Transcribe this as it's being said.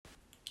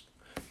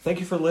Thank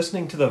you for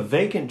listening to the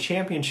Vacant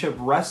Championship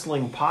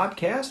Wrestling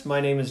Podcast. My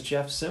name is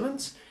Jeff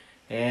Simmons,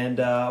 and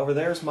over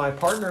there is my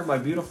partner, my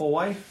beautiful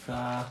wife,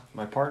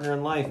 my partner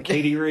in life,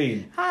 Katie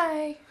Reed.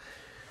 Hi.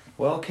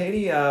 Well,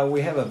 Katie,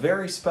 we have a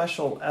very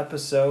special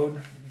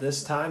episode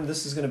this time.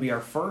 This is going to be our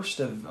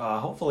first of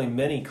hopefully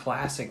many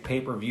classic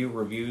pay-per-view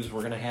reviews. We're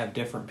going to have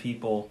different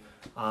people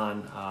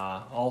on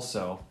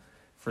also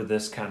for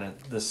this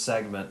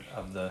segment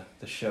of the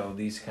show,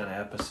 these kind of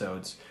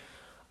episodes.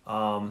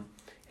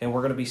 And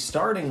we're going to be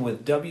starting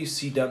with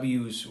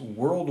WCW's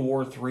World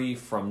War III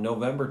from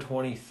November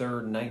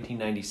 23rd,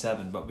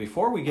 1997. But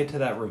before we get to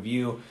that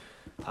review,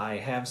 I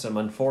have some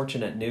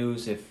unfortunate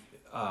news. If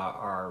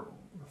our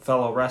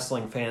fellow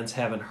wrestling fans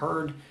haven't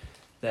heard,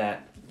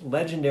 that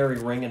legendary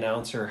ring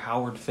announcer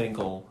Howard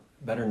Finkel,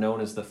 better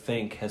known as the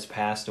Fink, has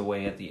passed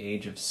away at the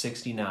age of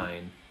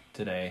 69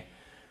 today,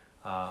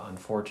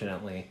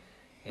 unfortunately.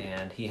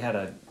 And he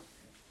had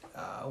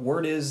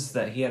word is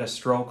that he had a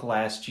stroke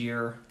last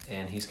year,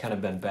 and he's kind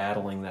of been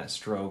battling that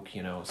stroke,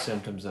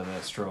 symptoms of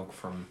that stroke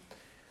from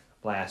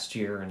last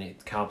year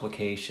and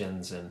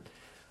complications. And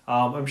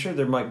I'm sure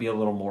there might be a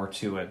little more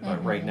to it,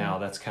 but right now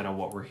that's kind of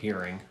what we're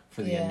hearing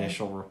for the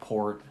initial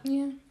report.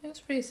 Yeah, it was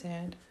pretty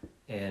sad.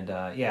 And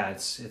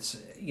it's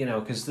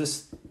because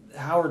this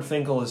Howard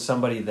Finkel is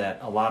somebody that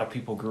a lot of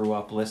people grew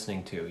up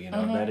listening to.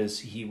 That is,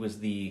 he was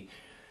the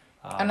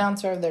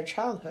announcer of their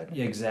childhood.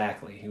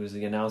 Exactly. He was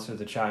the announcer of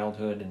the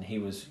childhood, and he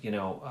was,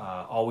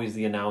 always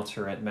the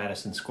announcer at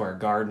Madison Square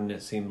Garden,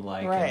 it seemed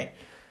like. Right.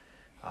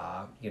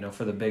 And,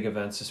 for the big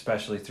events,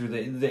 especially through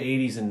the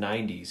 80s and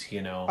 90s,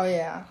 Oh,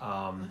 yeah.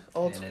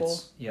 Old school.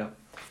 Yep.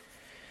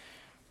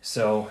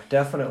 So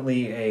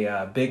definitely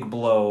a big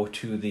blow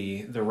to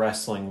the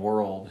wrestling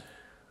world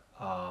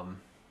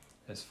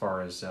as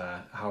far as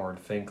Howard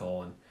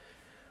Finkel.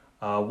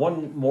 And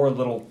one more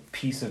little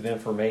piece of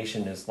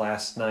information is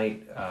last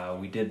night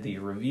we did the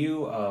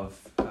review of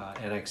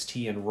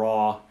NXT and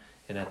Raw,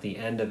 and at the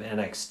end of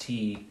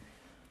NXT,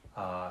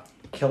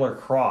 Killer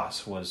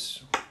Kross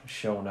was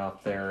shown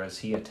up there as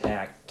he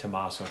attacked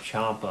Tommaso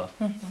Ciampa.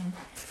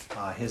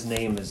 His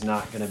name is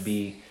not going to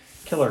be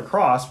Killer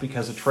Kross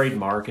because of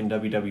trademark in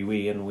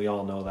WWE, and we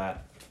all know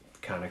that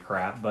kind of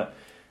crap, but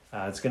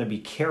it's going to be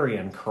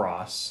Karrion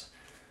Kross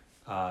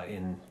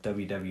in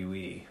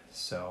WWE.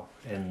 So,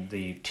 and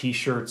the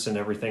t-shirts and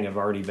everything have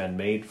already been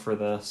made for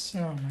this.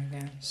 Oh my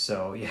god.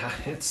 So yeah,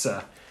 it's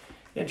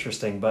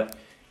interesting. But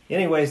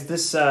anyways,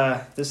 this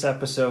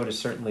episode is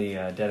certainly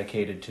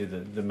dedicated to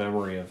the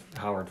memory of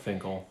Howard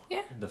Finkel.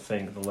 Yeah. The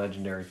Fink, the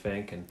legendary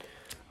Fink.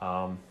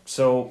 And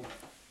so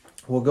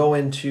we'll go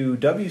into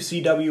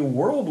WCW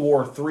World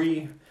War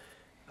III.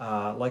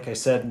 Like I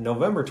said,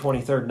 November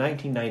 23rd,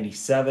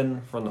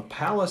 1997, from the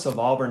Palace of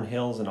Auburn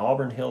Hills in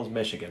Auburn Hills,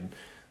 Michigan.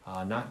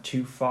 Not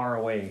too far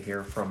away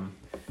here from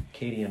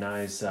Katie and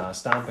I's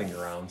stomping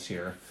grounds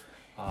here.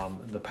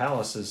 The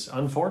Palace is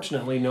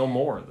unfortunately no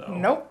more, though.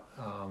 Nope.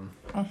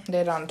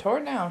 They're on tour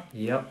now.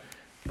 Yep.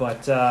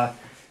 But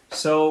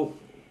so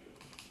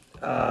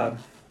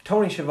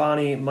Tony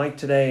Schiavone, Mike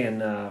Today,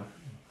 and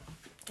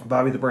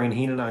Bobby the Brain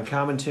Heenan on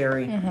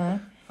commentary.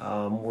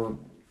 We're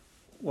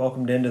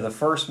welcomed into the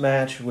first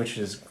match, which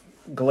is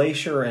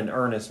Glacier and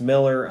Ernest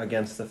Miller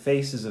against the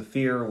Faces of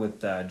Fear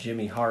with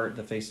Jimmy Hart.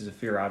 The Faces of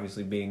Fear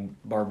obviously being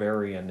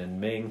Barbarian and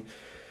Ming.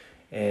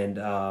 And,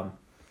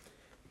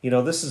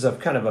 this is a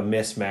kind of a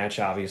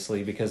mismatch,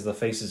 obviously, because the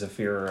Faces of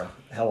Fear are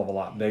a hell of a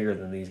lot bigger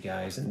than these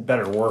guys and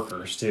better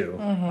workers, too.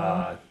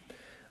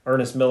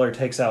 Ernest Miller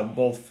takes out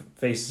both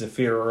Faces of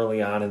Fear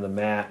early on in the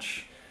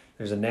match.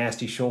 There's a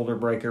nasty shoulder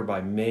breaker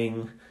by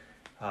Ming.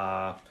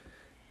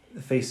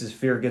 The Faces of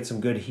Fear get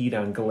some good heat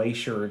on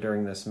Glacier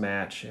during this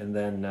match. And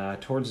then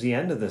towards the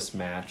end of this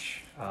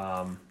match,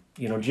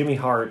 Jimmy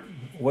Hart,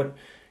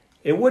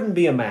 it wouldn't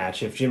be a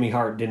match if Jimmy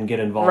Hart didn't get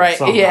involved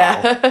somehow.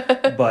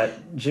 Yeah.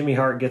 But Jimmy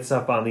Hart gets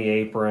up on the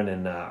apron,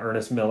 and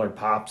Ernest Miller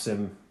pops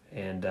him,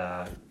 and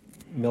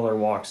Miller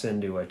walks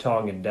into a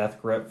Tongan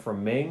death grip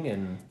from Ming,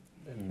 and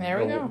there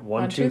we go.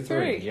 1, 2,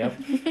 3. Yep.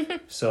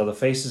 So the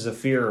Faces of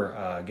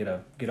Fear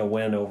get a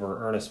win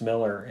over Ernest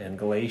Miller and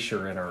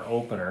Glacier in our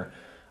opener.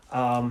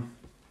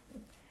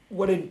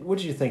 What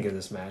did you think of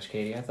this match,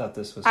 Katie? I thought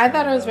this was. I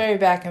thought it was very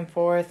back and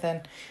forth,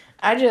 and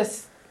I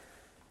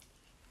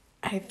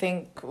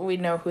think we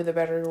know who the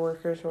better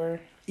workers were.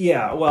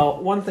 Yeah,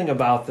 well, one thing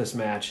about this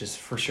match is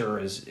for sure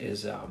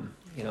is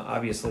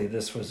obviously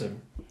this was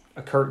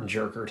a curtain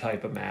jerker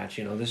type of match.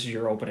 This is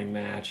your opening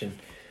match, and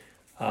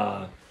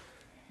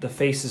the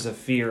Faces of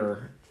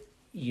Fear,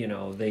 you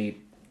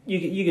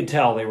could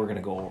tell they were going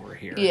to go over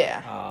here.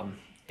 Yeah.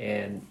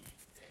 And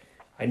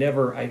I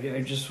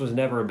just was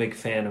never a big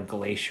fan of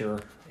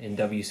Glacier in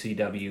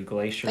WCW.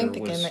 Glacier I think the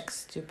gimmick's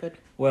stupid.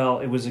 Well,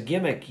 it was a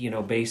gimmick,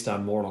 based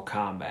on Mortal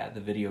Kombat. The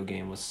video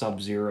game was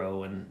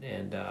Sub-Zero, and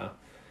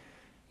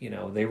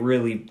they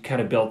really kind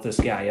of built this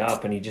guy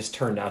up, and he just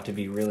turned out to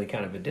be really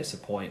kind of a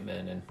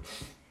disappointment.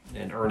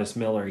 And Ernest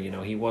Miller,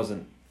 he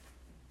wasn't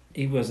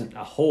he wasn't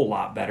a whole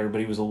lot better,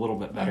 but he was a little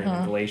bit better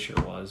than Glacier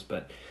was.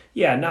 But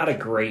yeah, not a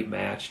great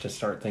match to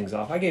start things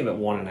off. I gave it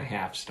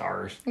 1.5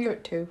 stars. I give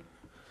it 2.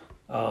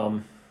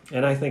 And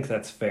I think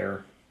that's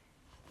fair.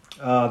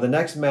 The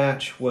next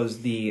match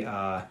was the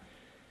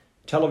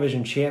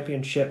television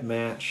championship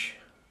match,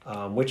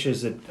 which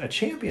is a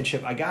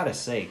championship, I gotta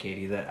say,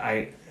 Katie, that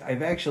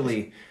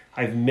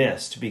I've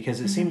missed,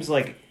 because it seems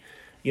like,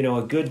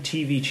 a good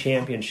TV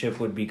championship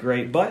would be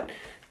great. But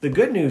the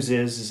good news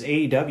is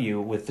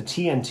AEW with the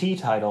TNT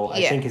title,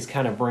 I think, is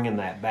kind of bringing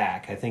that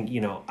back. I think,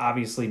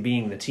 obviously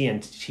being the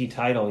TNT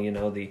title,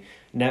 the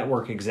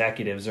network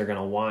executives are going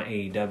to want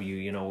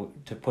AEW,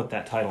 to put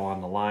that title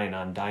on the line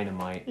on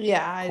Dynamite.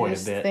 Yeah, I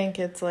just think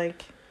it's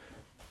like...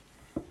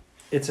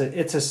 It's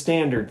a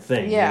standard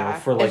thing,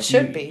 for it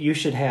should be. You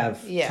should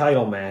have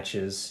title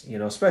matches,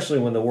 especially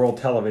when the World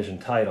Television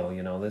title,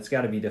 that's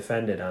got to be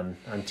defended on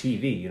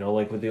TV,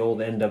 like with the old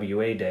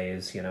NWA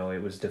days,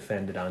 it was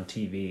defended on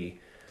TV,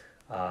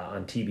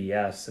 on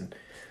TBS, and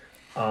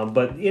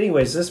but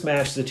anyways, this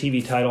match, the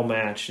TV title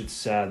match,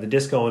 it's the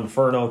Disco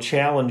Inferno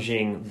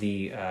challenging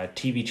the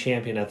TV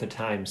champion at the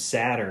time,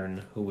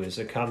 Saturn, who was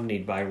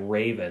accompanied by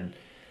Raven.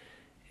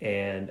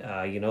 And,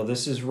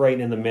 this is right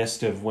in the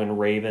midst of when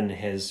Raven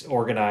has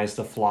organized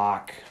the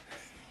flock,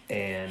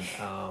 and,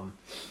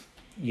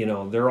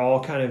 they're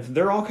all kind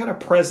of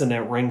present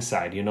at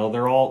ringside,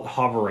 they're all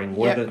hovering.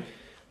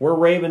 Where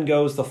Raven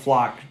goes, the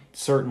flock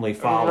certainly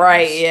follows.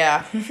 Right,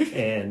 yeah.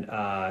 And,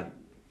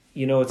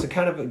 it's a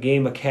kind of a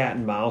game of cat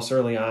and mouse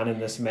early on in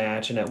this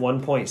match. And at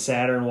one point,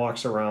 Saturn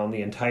walks around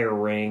the entire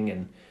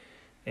ring,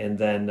 and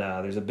then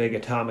there's a big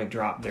atomic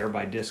drop there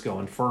by Disco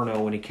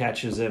Inferno when he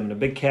catches him, and a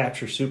big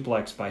capture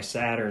suplex by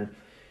Saturn.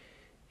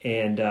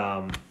 And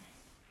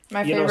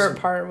my favorite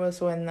part was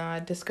when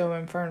Disco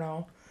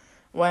Inferno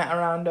went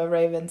around a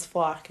Raven's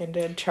flock and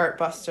did chart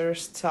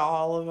busters to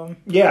all of them.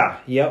 Yeah,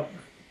 yep.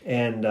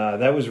 And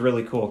that was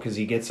really cool because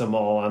he gets them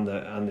all on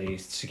the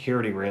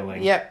security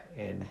railing. Yep.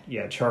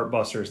 And chart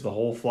busters the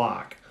whole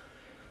flock.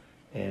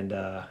 And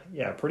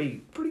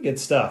pretty good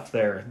stuff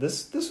there.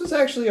 This was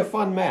actually a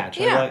fun match.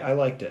 Yeah. I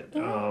liked it.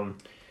 Better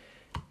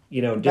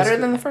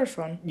than the first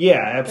one.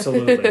 Yeah,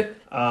 absolutely.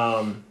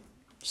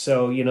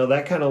 So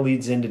that kind of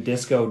leads into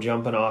Disco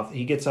jumping off.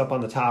 He gets up on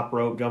the top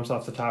rope, jumps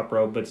off the top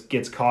rope, but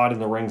gets caught in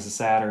the rings of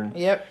Saturn.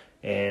 Yep.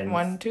 And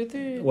 1, 2,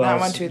 3. Well,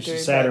 not 1, 2, 3.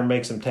 Saturn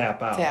makes him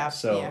tap out.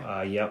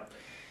 Yep.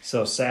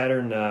 So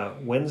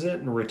Saturn wins it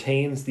and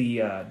retains the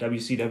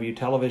WCW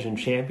Television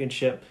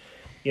Championship.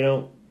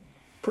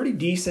 Pretty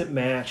decent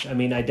match. I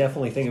mean, I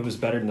definitely think it was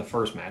better than the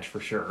first match for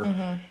sure.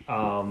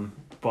 Mm-hmm.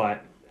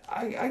 But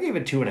I gave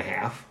it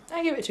 2.5.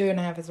 I give it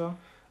 2.5 as well.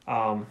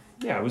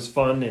 It was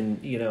fun,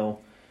 and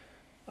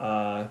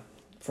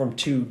from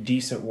two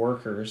decent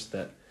workers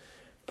that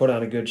put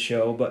on a good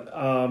show. But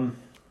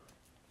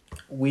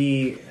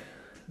we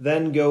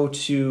then go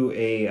to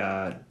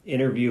a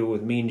interview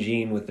with Mean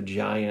Gene with the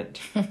Giant,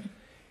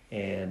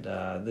 and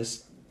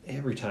this.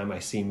 Every time I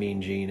see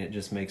Mean Gene, it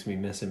just makes me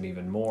miss him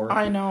even more.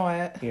 I know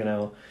it.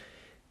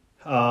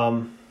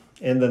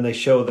 And then they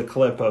show the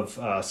clip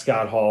of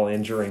Scott Hall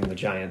injuring the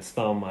Giant's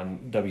thumb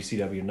on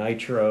WCW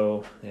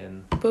Nitro.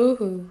 And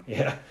boo-hoo.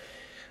 Yeah.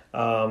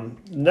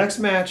 Next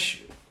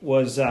match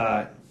was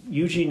Yuji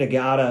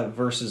Nagata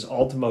versus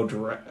Ultimo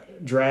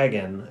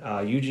Dragon.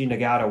 Yuji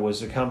Nagata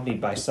was accompanied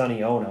by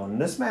Sonny Ono.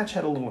 And this match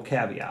had a little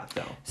caveat,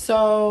 though.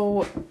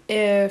 So,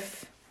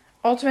 if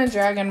Ultimate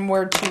Dragon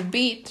were to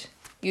beat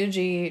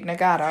Yuji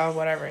Nagata,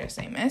 whatever his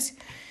name is,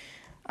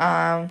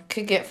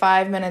 could get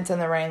 5 minutes in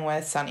the ring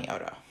with Sonny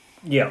Ono.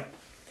 Yeah.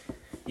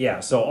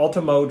 Yeah, so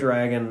Ultimo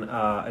Dragon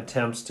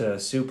attempts to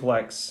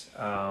suplex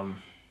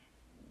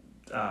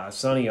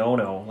Sonny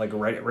Ono, like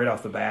right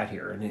off the bat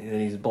here, and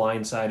he's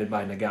blindsided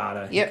by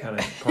Nagata. Yep. He kind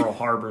of Pearl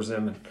Harbors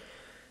him,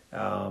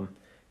 and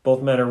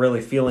both men are really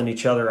feeling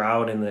each other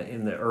out in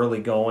the early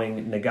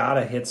going.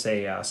 Nagata hits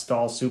a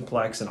stall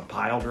suplex and a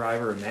pile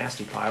driver, a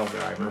nasty pile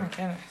driver. Oh my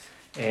goodness.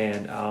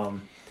 And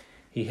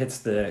he gets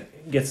the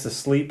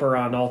sleeper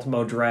on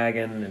Ultimo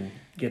Dragon and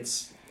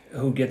gets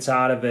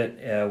out of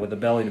it with a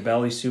belly to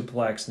belly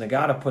suplex.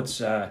 Nagata puts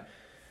the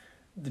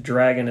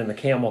Dragon in the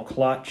camel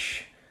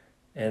clutch,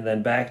 and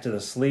then back to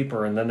the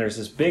sleeper, and then there's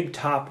this big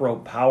top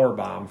rope power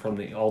bomb from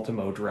the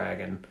Ultimo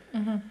Dragon,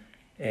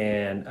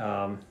 and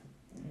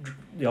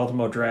the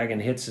Ultimo Dragon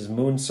hits his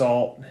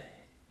moonsault,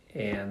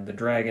 and the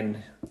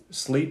Dragon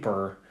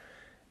sleeper,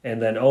 and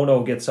then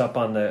Ono gets up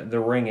on the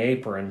ring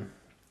apron.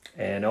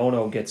 And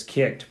Ono gets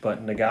kicked,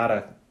 but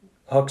Nagata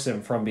hooks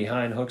him from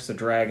behind, hooks the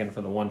Dragon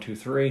for the 1, 2,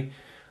 3.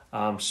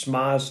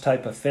 Schmaz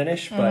type of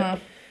finish, but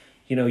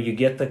you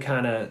get the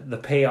kind of the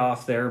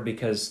payoff there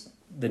because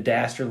the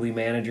dastardly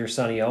manager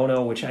Sonny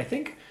Ono, which I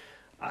think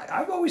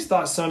I've always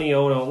thought Sonny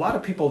Ono. A lot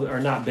of people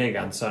are not big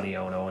on Sonny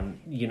Ono, and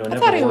I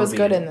thought he was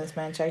good in this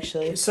match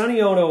actually.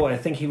 Sonny Ono, I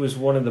think he was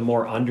one of the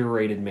more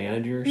underrated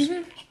managers.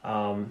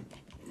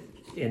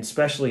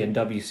 Especially in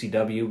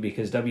WCW,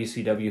 because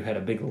WCW had a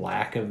big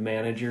lack of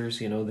managers.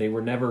 They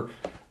were never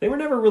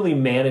really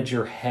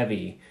manager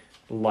heavy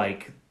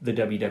like the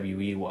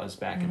WWE was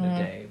back in the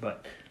day.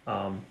 But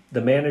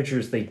The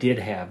managers they did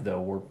have,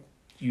 though, were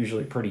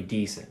usually pretty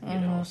decent, you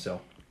know, so.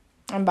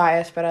 I'm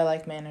biased, but I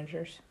like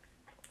managers.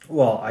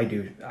 Well, I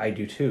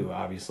do too,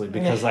 obviously,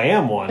 because I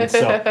am one,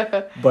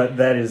 so. But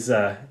that is,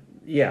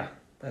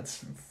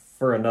 that's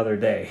for another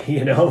day,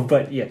 you know,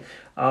 but yeah.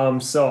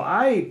 So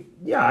I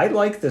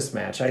like this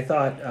match. I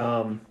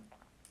thought,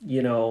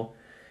 you know,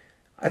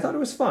 I thought it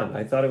was fun.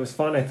 I thought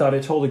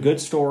it told a good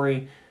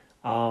story.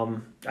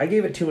 I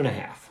gave it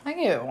 2.5. I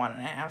gave it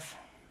 1.5.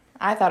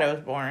 I thought it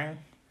was boring.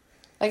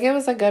 Like, it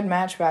was a good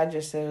match, but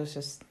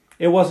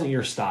it wasn't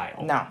your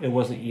style. No. It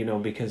wasn't, you know,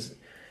 because,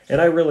 and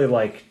I really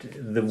liked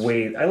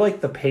I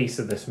liked the pace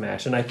of this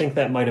match, and I think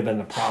that might have been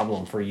the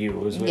problem for you.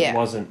 It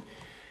wasn't,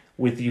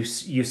 with you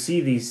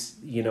see these,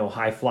 you know,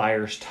 high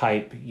flyers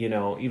type, you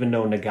know, even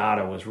though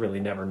Nagata was really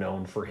never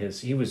known for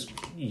he was,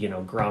 you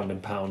know, ground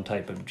and pound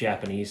type of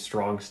Japanese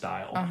strong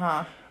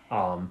style.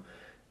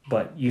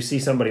 But you see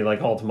somebody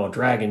like Ultimo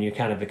Dragon, you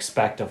kind of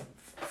expect a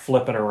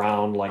flipping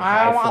around like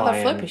high flying. I want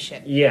the flippy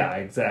shit. Yeah,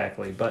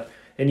 exactly.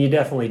 And you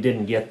definitely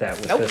didn't get that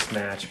with this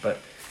match. But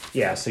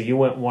yeah, so you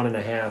went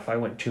 1.5. I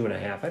went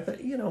 2.5. I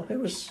thought, you know, it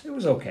was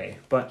okay,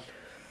 but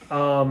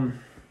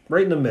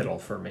right in the middle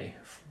for me,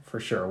 for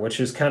sure. Which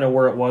is kind of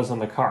where it was on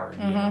the card.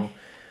 You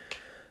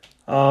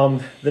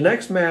know. The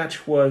next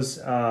match was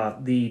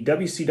the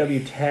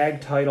WCW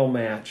Tag Title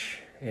match,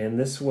 and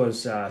this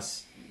was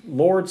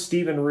Lord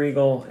Steven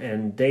Regal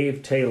and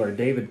David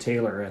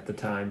Taylor at the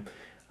time,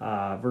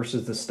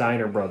 versus the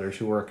Steiner brothers,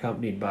 who were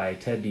accompanied by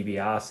Ted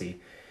DiBiase.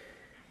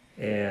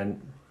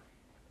 And,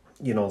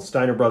 you know,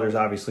 Steiner brothers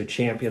obviously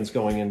champions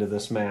going into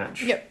this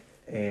match. Yep.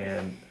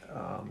 And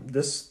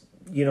this,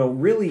 you know,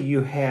 really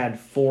you had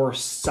 4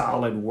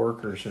 solid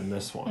workers in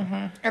this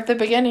one. At the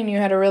beginning, you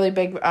had a really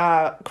big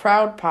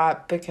crowd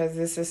pop because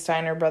this is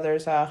Steiner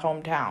brothers'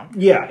 hometown.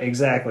 Yeah,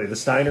 exactly. The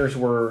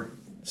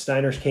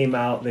Steiners came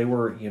out. They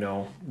were, you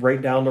know,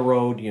 right down the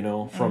road, you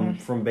know,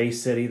 from Bay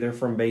City. They're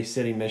from Bay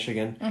City,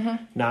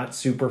 Michigan. Not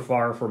super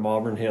far from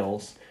Auburn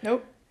Hills.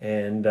 Nope.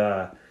 And,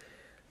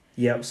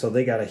 so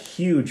they got a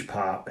huge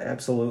pop,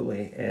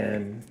 absolutely.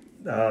 And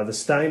the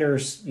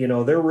Steiners, you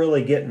know, they're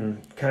really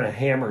getting kind of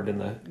hammered in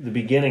the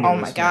beginning of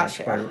this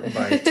match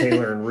by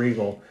Taylor and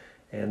Regal.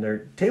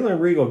 And Taylor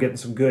and Regal getting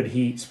some good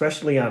heat,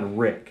 especially on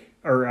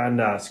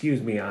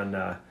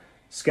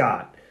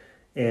Scott.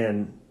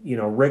 And, you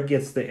know, Rick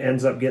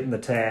ends up getting the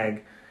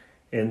tag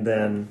and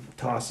then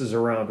tosses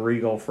around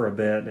Regal for a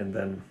bit, and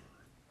then,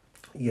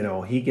 you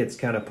know, he gets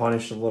kind of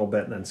punished a little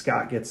bit, and then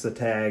Scott gets the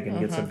tag and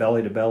gets a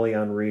belly-to-belly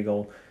on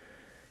Regal.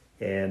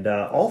 And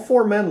all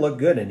 4 men look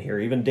good in here.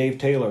 Even Dave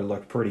Taylor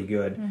looked pretty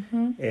good.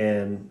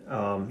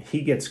 And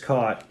he gets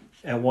caught.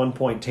 At one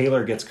point,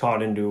 Taylor gets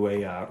caught into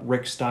a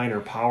Rick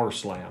Steiner power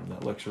slam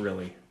that looks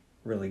really,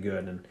 really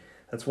good. And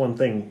that's one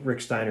thing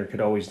Rick Steiner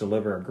could always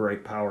deliver, a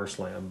great power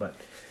slam. But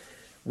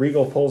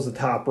Regal pulls the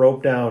top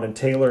rope down, and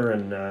Taylor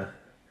and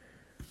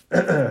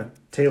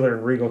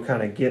Regal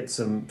kind of get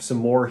some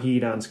more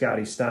heat on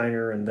Scotty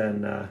Steiner, and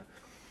then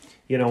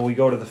you know, we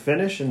go to the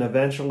finish, and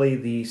eventually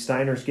the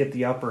Steiners get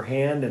the upper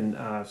hand, and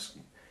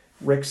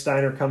Rick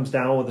Steiner comes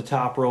down with the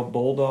top rope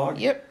bulldog.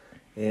 Yep.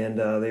 And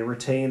they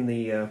retain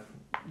the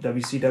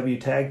WCW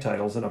tag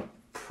titles in a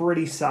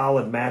pretty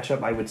solid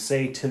matchup. I would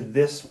say to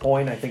this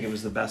point, I think it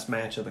was the best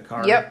match of the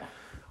card. Yep.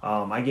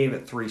 I gave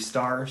it 3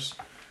 stars.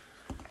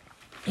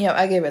 Yeah,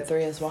 I gave it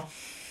 3 as well.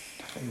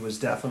 It was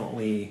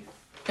definitely...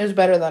 It was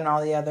better than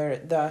all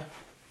the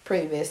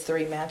previous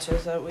 3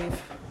 matches that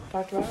we've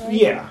talked about, right?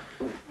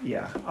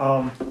 Yeah.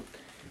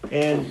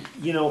 And,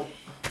 you know,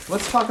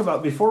 let's talk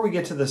about, before we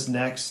get to this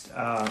next,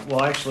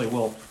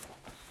 we'll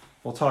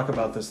talk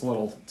about this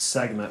little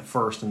segment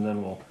first, and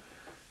then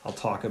I'll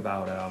talk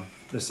about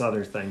this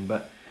other thing.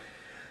 But,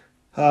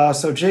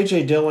 so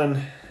J.J.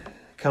 Dillon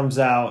comes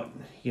out,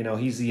 you know,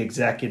 he's the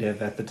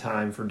executive at the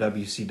time for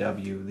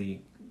WCW, the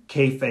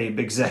kayfabe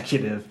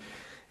executive,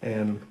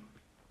 and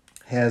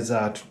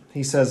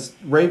he says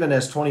Raven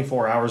has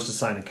 24 hours to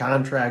sign a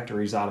contract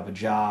or he's out of a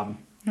job.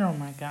 Oh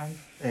my God.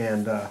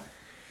 And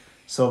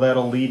so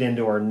that'll lead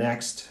into our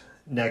next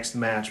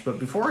match. But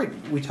before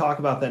we talk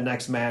about that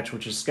next match,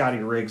 which is Scotty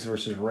Riggs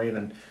versus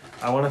Raven,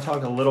 I want to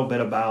talk a little bit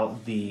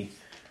about the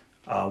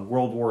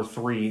World War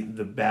III,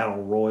 the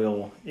Battle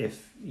Royal.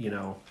 If, you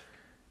know,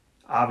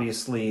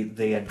 obviously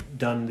they had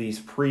done these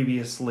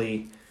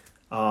previously.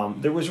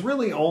 There was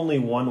really only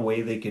one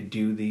way they could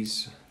do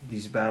these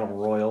battle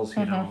royals.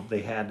 You know,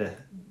 they had to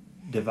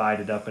divide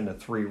it up into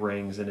 3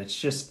 rings, and it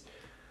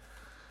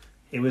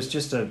was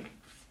just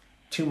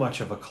too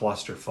much of a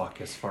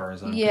clusterfuck as far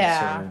as I'm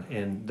concerned.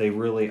 And they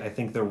really, I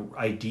think the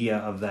idea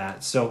of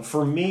that. So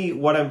for me,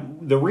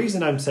 the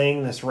reason I'm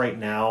saying this right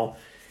now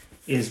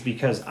is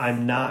because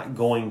I'm not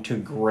going to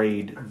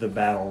grade the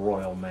battle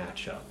royal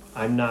matchup.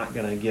 I'm not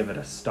going to give it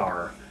a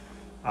star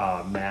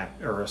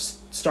or a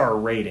star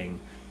rating,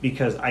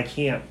 because I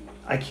can't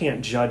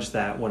judge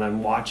that when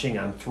I'm watching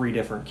on 3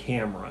 different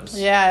cameras.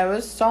 Yeah, it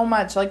was so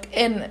much. Like,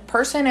 in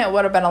person, it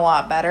would have been a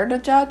lot better to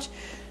judge,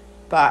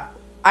 but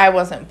I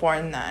wasn't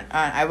born then.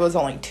 I was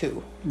only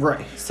 2.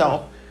 Right.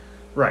 So.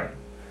 Right.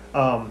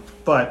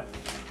 But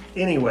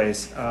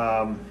anyways,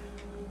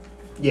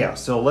 yeah,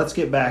 so let's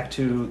get back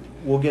to,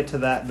 we'll get to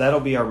that. That'll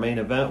be our main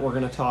event we're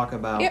going to talk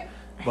about. Yep.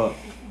 But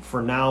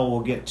for now,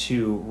 we'll get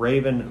to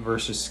Raven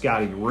versus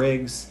Scotty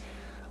Riggs.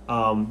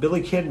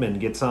 Billy Kidman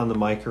gets on the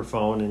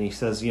microphone and he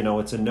says,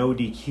 it's a no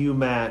DQ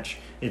match.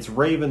 It's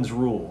Raven's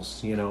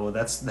rules.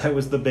 That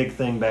was the big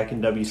thing back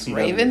in WCW.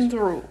 Raven's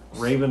rules.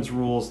 Raven's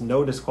rules,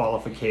 no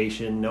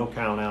disqualification, no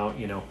count out,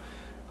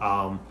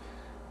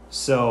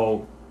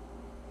 so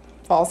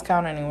False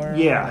count anywhere.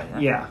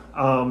 yeah.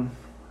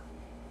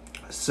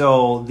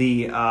 So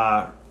the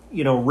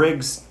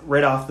Riggs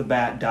right off the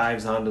bat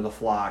dives onto the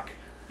flock,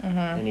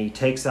 and he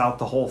takes out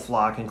the whole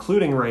flock,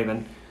 including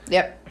Raven.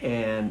 Yep.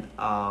 And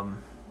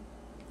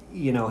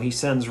he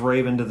sends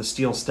Raven to the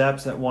steel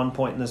steps at one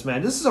point in this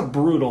match. This is a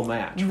brutal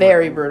match.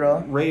 Very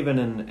brutal. Raven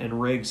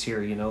and Riggs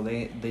here,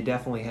 they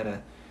definitely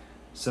had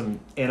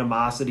some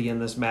animosity in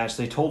this match.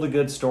 They told a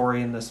good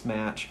story in this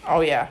match.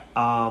 Oh yeah.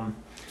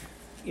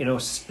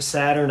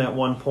 Saturn at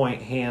one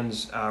point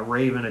hands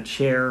Raven a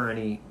chair, and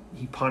he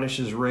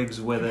punishes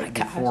Riggs with it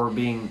before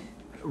being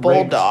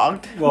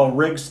bulldogged.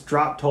 Riggs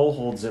drop toe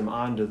holds him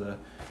onto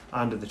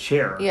the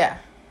chair. Yeah.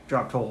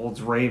 Drop toe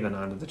holds Raven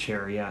onto the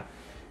chair. Yeah.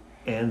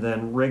 And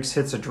then Riggs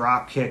hits a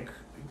drop kick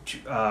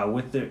to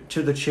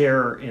the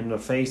chair in the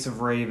face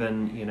of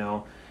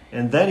Raven,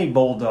 and then he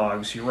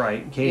bulldogs. You're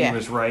right. Katie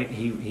was right.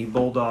 He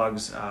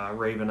bulldogs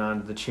Raven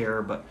onto the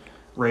chair, but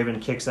Raven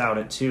kicks out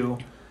at 2.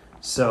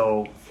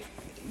 So,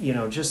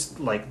 just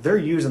like they're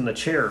using the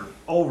chair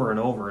over and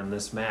over in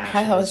this match.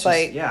 I was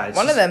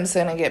one of them's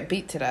gonna get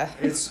beat to death.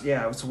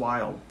 It's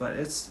wild, but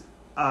it's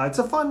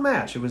a fun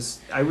match.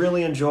 I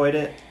really enjoyed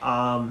it.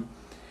 And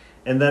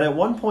then at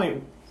one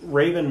point,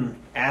 Raven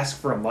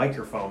asked for a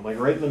microphone, like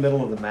right in the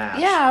middle of the match.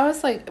 Yeah, I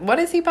was like, what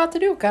is he about to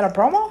do? Got a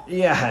promo?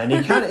 Yeah, and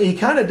he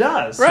kind of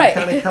does. Right. He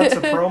kind of cuts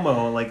a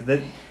promo like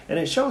that, and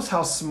it shows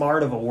how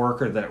smart of a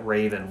worker that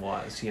Raven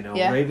was.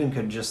 Yeah. Raven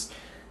could just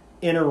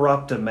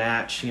interrupt a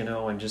match,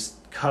 and just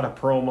cut a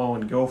promo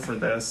and go for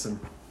this,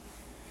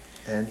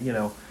 and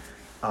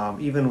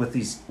even with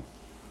these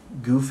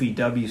goofy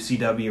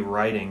WCW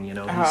writing,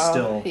 he's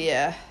still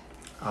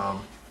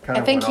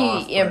I think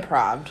he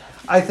improv'd.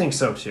 I think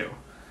so too.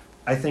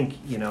 I think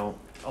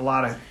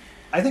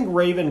I think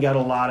Raven got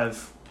a lot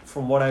of,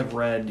 from what I've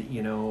read,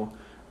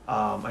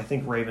 I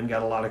think Raven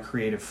got a lot of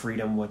creative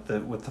freedom with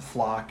the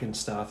flock and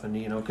stuff, and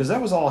because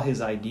that was all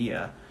his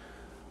idea,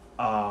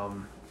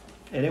 and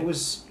it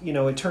was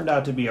it turned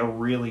out to be a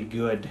really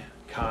good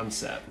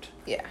concept.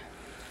 Yeah.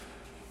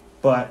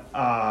 But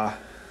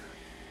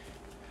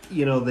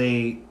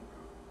they,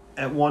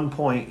 at one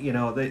point,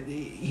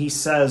 he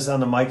says on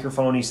the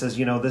microphone, he says,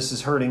 this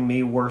is hurting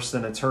me worse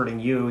than it's hurting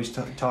you. He's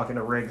talking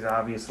to Riggs,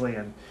 obviously,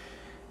 and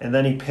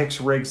then he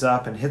picks Riggs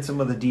up and hits him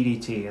with a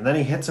DDT, and then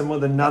he hits him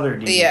with another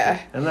DDT,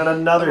 and then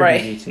another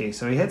DDT.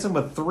 So he hits him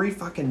with 3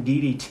 fucking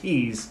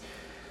DDTs,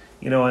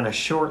 in a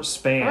short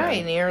span. Right,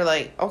 and you're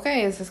like,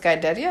 okay, is this guy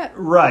dead yet?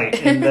 Right,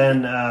 and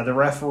then the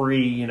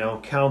referee,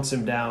 counts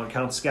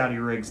Scotty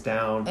Riggs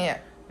down. Yeah.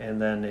 And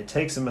then it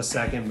takes him a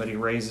second, but he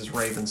raises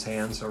Raven's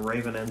hand, so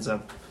Raven ends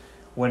up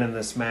winning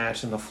this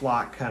match, and the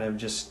flock kind of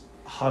just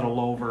huddle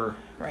over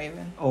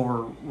Raven,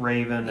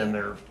 and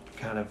they're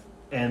kind of,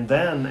 and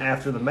then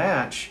after the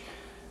match,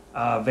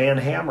 Van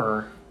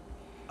Hammer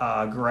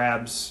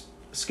grabs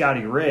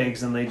Scotty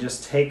Riggs, and they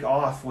just take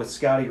off with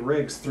Scotty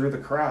Riggs through the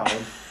crowd.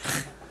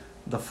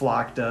 The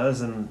flock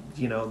does, and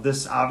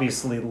this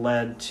obviously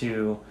led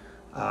to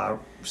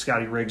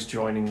Scotty Riggs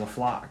joining the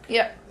flock.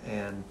 Yep.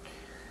 And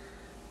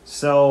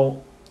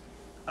so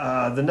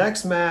the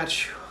next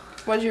match.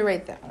 What'd you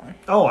rate that one?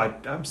 Oh,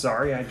 I'm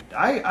sorry.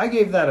 I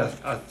gave that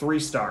a 3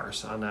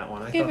 stars on that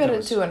one. I gave it a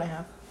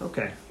 2.5.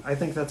 Okay, I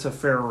think that's a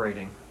fair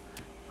rating.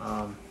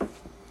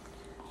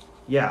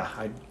 Yeah,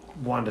 I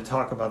wanted to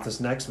talk about this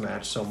next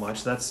match so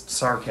much. That's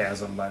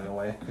sarcasm, by the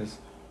way, because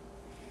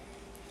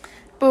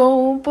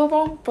boom, boom,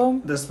 boom,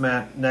 boom. This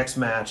next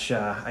match,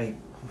 I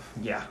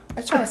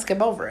was trying to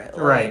skip over it.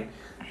 Right.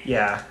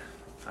 Yeah.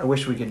 I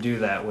wish we could do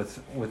that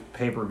with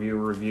pay-per-view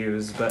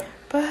reviews, but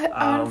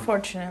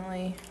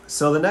unfortunately.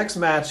 So the next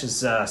match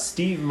is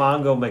Steve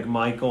Mongo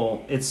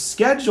McMichael. It's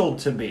scheduled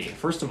to be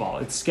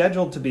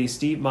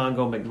Steve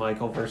Mongo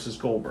McMichael versus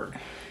Goldberg.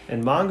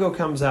 And Mongo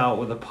comes out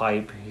with a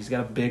pipe. He's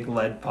got a big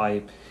lead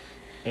pipe.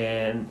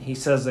 And he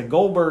says that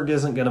Goldberg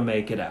isn't going to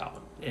make it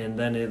out. And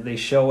then they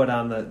show it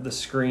on the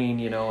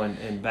screen,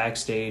 and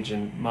backstage.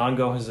 And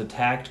Mongo has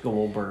attacked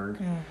Goldberg.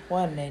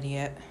 What an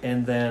idiot.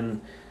 And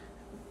then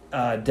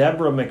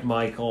Deborah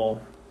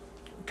McMichael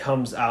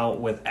comes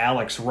out with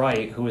Alex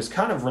Wright, who is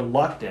kind of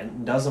reluctant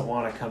and doesn't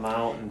want to come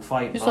out and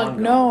fight He's Mongo. like,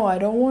 no, I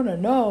don't want to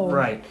know.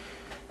 Right.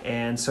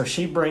 And so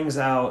she brings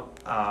out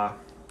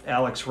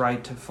Alex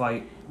Wright to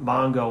fight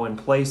Mongo in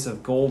place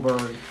of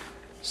Goldberg.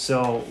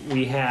 So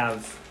we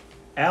have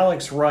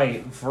Alex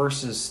Wright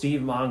versus Steve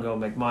Mongo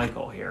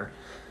McMichael here.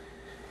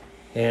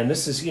 And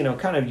this is,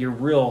 kind of your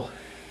real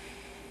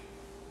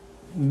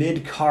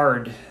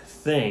mid-card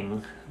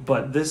thing,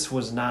 but this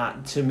was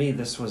not, to me,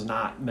 this was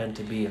not meant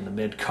to be in the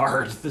mid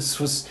card. This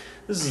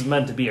is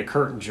meant to be a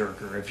curtain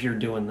jerker if you're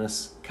doing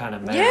this kind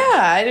of match.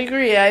 Yeah, I'd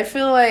agree. I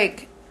feel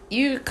like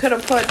you could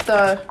have put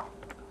the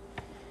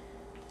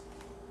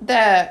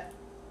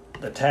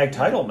tag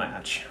title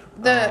match.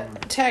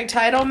 tag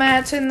title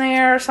match in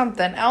there or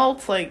something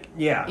else. Like,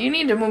 yeah, you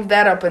need to move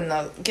that up and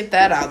get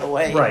that out of the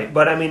way. Right,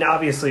 but I mean,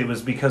 obviously it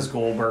was because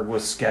Goldberg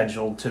was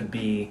scheduled to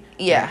be,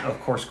 yeah, of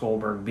course,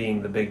 Goldberg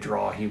being the big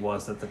draw he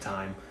was at the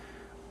time.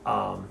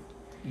 Well,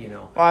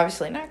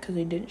 obviously not, because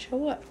he didn't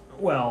show up.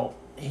 Well,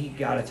 he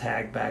got a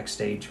tag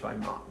backstage by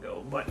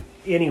Mongo, but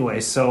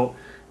anyway, so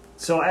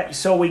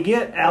we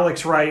get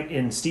Alex Wright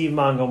and Steve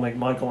Mongo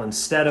McMichael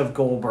instead of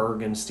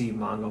Goldberg and Steve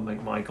Mongo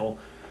McMichael.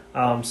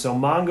 So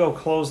Mongo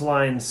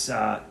clotheslines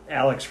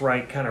Alex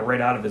Wright kind of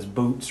right out of his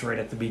boots right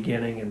at the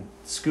beginning and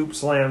scoop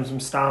slams him,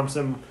 stomps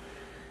him,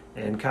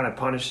 and kind of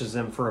punishes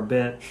him for a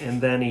bit.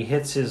 And then he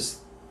hits his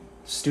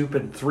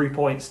stupid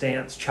 3-point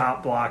stance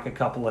chop block a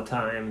couple of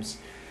times.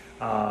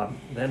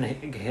 Then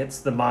he hits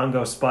the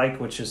Mongo spike,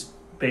 which is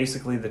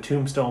basically the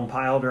tombstone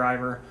pile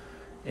driver,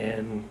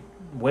 and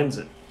wins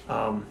it.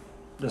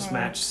 This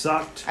match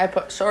sucked. I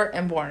put short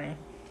and boring.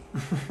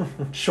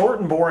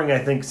 Short and boring, I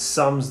think,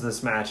 sums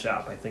this match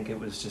up. I think it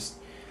was just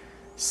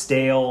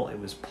stale. It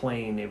was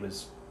plain. It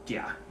was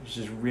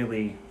just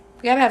really...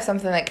 You gotta have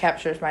something that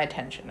captures my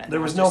attention. There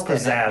was no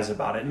pizzazz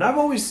about it. And I've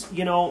always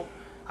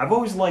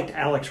liked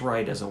Alex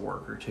Wright as a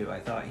worker, too. I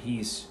thought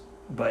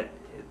but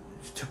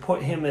to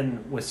put him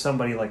in with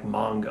somebody like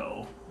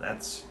Mongo,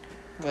 it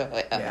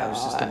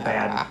was just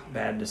a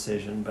bad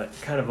decision. But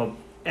kind of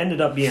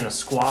ended up being a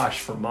squash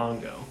for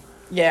Mongo.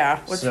 Yeah,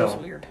 which was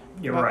weird.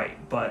 You're right,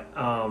 but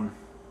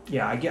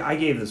I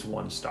gave this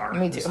 1 star.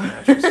 Me too. This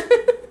match was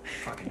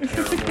fucking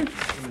terrible.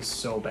 It was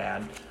so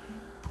bad.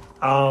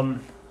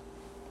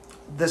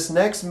 This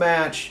next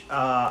match,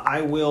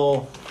 I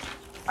will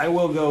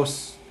go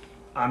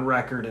on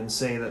record and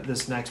say that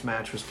this next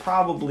match was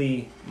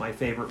probably my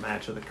favorite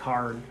match of the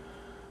card.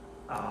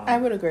 I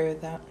would agree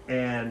with that.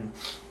 And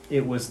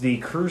it was the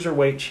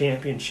Cruiserweight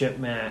Championship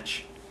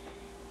match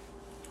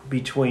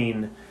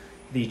between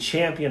the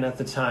champion at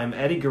the time,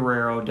 Eddie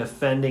Guerrero,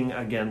 defending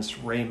against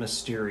Rey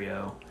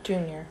Mysterio.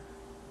 Junior.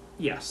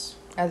 Yes.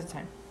 At the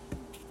time.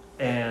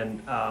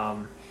 And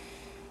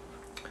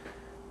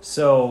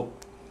so,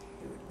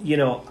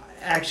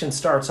 action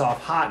starts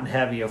off hot and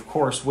heavy, of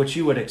course, which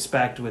you would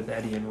expect with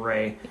Eddie and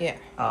Rey. Yeah.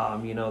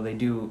 They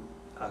do...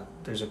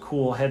 there's a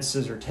cool head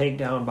scissor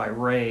takedown by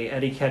Rey.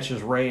 Eddie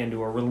catches Rey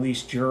into a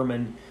released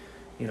German.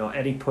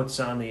 Eddie puts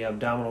on the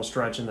abdominal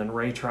stretch, and then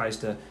Rey tries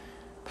to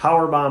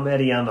powerbomb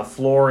Eddie on the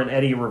floor, and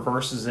Eddie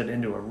reverses it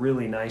into a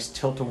really nice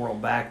tilt-a-whirl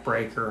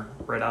backbreaker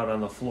right out on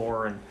the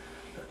floor. And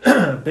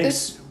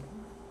This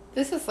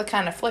is the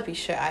kind of flippy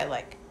shit I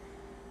like.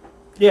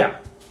 Yeah,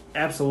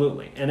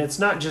 absolutely. And it's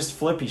not just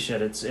flippy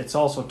shit. It's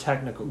also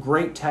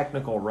great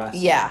technical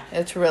wrestling. Yeah,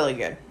 it's really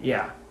good.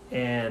 Yeah,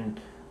 and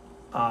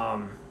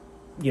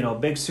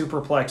big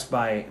superplex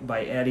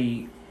by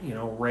Eddie.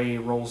 Rey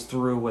rolls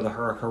through with a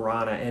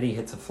hurricanrana. Eddie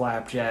hits a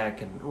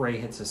flapjack, and Rey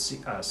hits a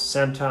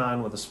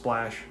senton with a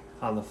splash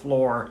on the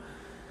floor,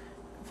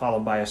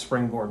 followed by a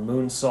springboard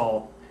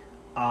moonsault.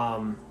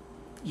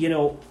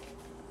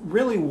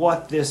 Really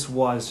what this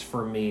was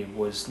for me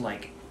was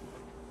like,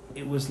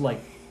 it was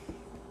like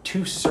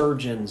 2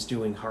 surgeons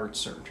doing heart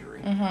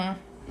surgery. Mm-hmm.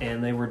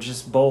 And they were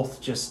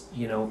both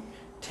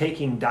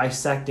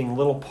dissecting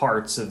little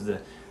parts of the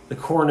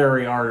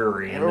coronary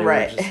artery. And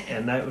right.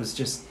 And that was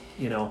just,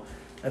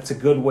 that's a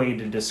good way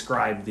to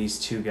describe these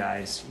 2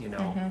 guys,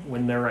 mm-hmm.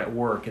 when they're at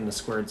work in the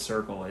squared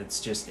circle.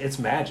 It's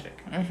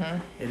magic. Mm-hmm.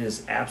 It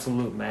is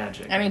absolute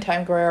magic.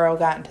 Anytime Guerrero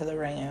got into the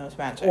ring, it was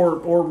magic.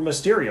 Or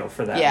Mysterio,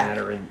 for that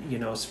matter.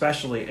 And,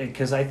 especially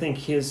because I think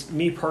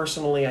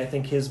I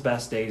think his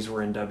best days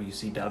were in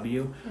WCW.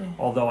 Mm-hmm.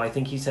 Although I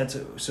think he's had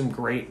some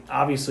great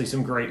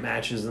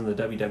matches in the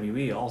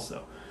WWE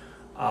also.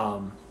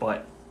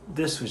 But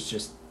this was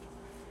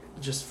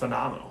just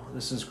phenomenal.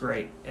 This is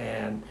great.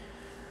 And...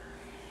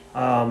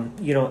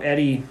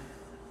 Eddie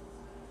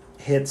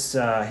hits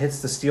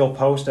the steel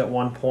post at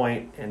one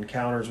point and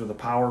counters with a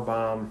power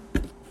bomb,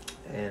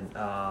 and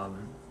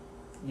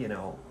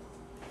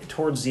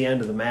towards the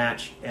end of the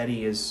match,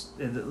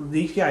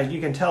 these guys,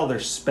 you can tell they're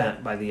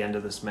spent by the end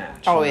of this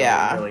match. Oh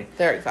yeah, really,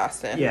 they're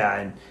exhausted. Yeah,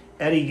 and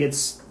Eddie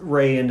gets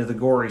Rey into the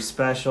gory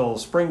special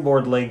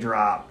springboard leg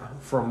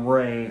drop from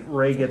Rey.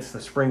 Rey gets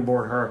the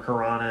springboard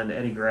hurricanrana, and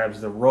Eddie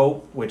grabs the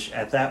rope, which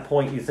at that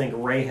point you think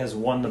Rey has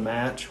won the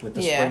match with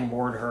the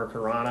springboard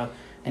hurricanrana.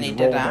 And he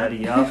did not.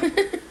 Eddie up.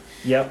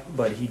 Yep,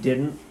 but he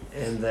didn't.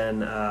 And then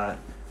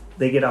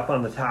they get up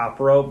on the top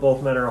rope.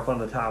 Both men are up on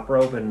the top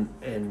rope,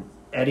 and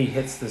Eddie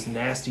hits this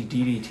nasty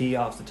DDT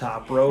off the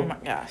top rope. Oh my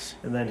gosh.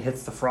 And then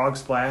hits the frog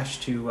splash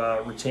to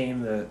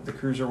retain the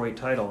Cruiserweight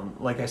title. And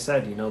like I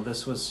said,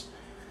 this was...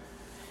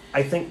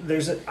 I think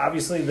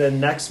obviously the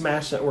next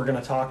match that we're going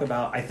to talk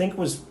about, I think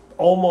was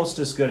almost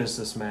as good as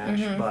this match,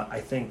 mm-hmm. but I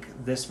think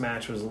this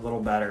match was a little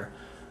better.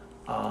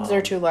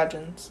 They're 2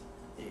 legends.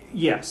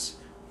 Yes.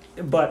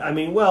 but I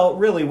mean, well,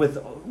 really,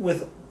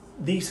 with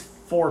these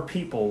 4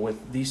 people,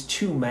 with these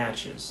 2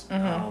 matches,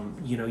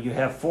 you know, you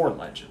have 4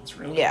 legends,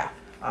 really. Yeah.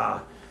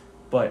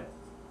 But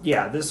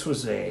yeah, this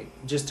was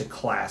just a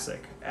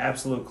classic,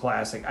 absolute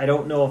classic. I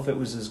don't know if it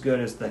was as good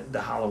as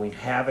the Halloween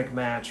Havoc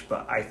match,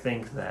 but I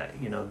think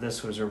that, you know,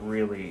 this was a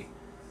really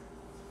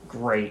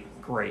great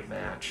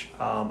match.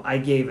 I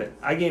gave it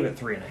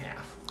 3.5.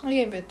 I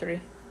gave it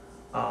 3.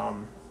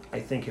 I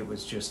think it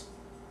was just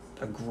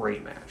a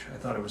great match. I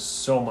thought it was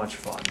so much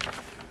fun.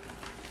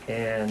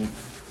 And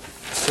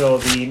so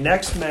the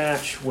next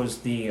match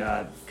was the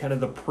kind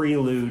of the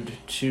prelude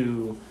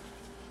to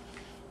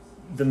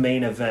the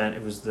main event.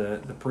 It was the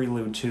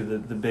prelude to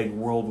the big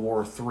World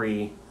War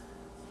III.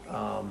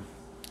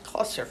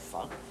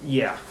 Clusterfuck.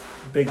 Yeah,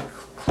 big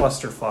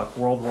clusterfuck.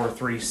 World War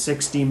III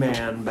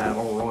 60-man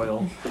battle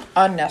royal.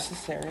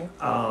 Unnecessary.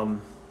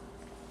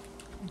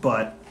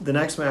 But the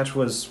next match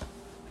was,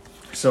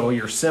 so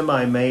your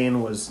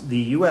semi-main was the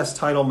U.S.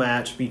 title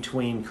match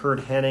between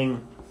Curt Hennig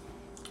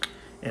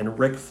and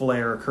Ric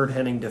Flair. Curt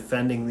Hennig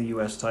defending the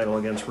U.S. title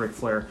against Ric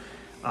Flair.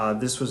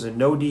 This was a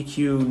no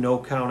DQ, no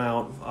count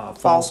out,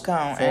 false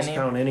count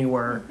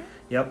anywhere.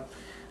 Mm-hmm. Yep.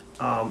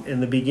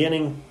 In the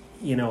beginning,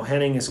 you know,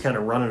 Hennig is kind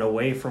of running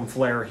away from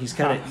Flair. He's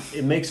kind of,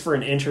 it makes for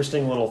an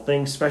interesting little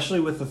thing, especially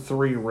with the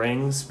 3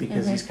 rings,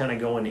 because he's kind of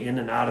going in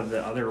and out of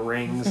the other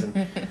rings,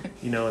 and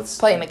you know, it's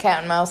playing the cat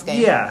and mouse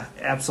game. Yeah,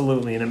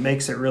 absolutely, and it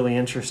makes it really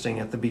interesting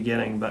at the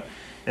beginning.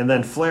 And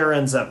then Flair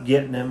ends up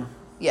getting him.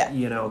 Yeah.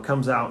 You know,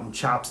 comes out and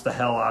chops the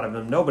hell out of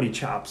him. Nobody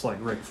chops like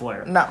Ric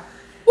Flair. No.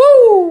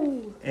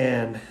 Woo!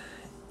 And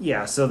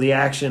yeah, so the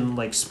action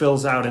like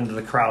spills out into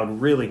the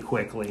crowd really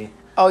quickly.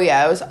 Oh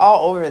yeah, it was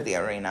all over the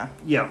arena.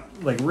 Yeah,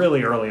 like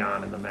really early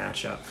on in the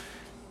matchup.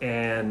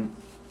 And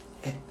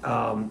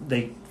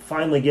they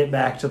finally get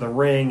back to the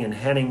ring, and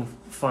Hennig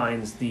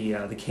finds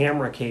the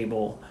camera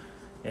cable,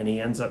 and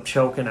he ends up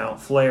choking out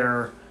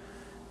Flair.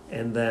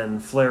 And then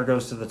Flair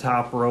goes to the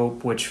top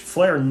rope, which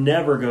Flair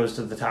never goes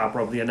to the top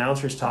rope. The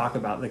announcers talk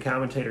about, the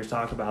commentators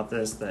talk about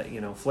this, that,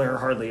 you know, Flair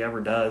hardly ever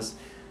does.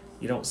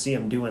 You don't see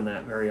him doing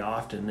that very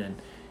often. And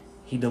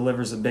he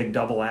delivers a big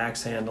double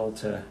axe handle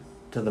to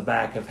the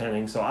back of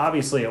Hennig. So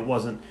obviously it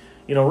wasn't,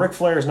 you know, Ric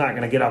Flair's not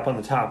going to get up on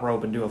the top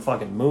rope and do a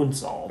fucking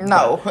moonsault.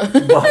 No.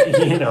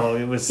 But you know,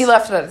 it was... He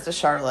left it to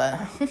Charlotte.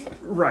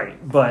 Right,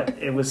 but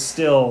it was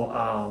still...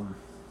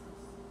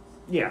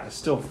 yeah, it's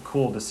still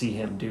cool to see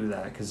him do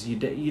that, because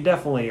you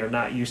definitely are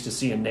not used to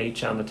seeing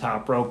Nate on the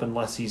top rope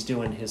unless he's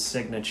doing his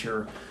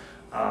signature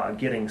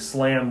getting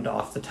slammed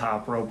off the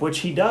top rope, which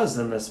he does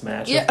in this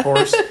match, of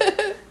course,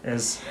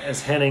 as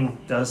Hennig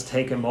does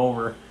take him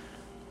over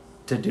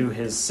to do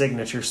his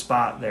signature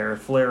spot there.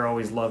 Flair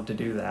always loved to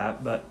do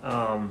that, but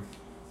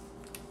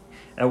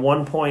at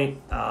one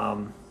point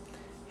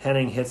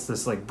Hennig hits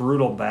this like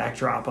brutal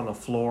backdrop on the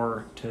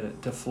floor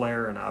to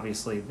Flair, and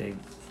obviously they,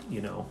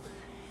 you know,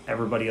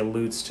 everybody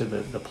alludes to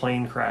the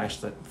plane crash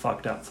that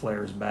fucked up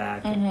Flair's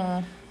back.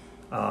 And,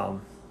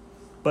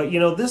 but, you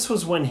know, this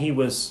was when he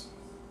was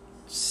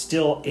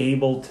still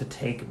able to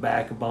take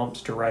back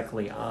bumps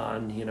directly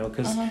on, you know,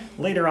 because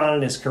later on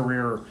in his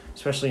career,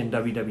 especially in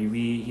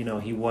WWE, you know,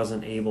 he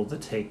wasn't able to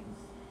take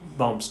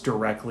bumps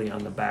directly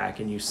on the back,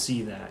 and you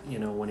see that, you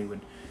know, when he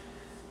would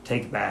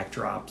take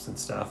backdrops and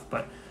stuff.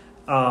 But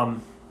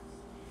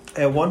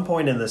at one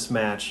point in this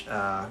match,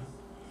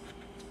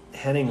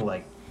 Hennig,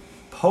 like,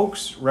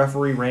 pokes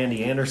referee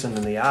Randy Anderson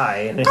in the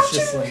eye, and it's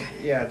just like,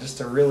 yeah, just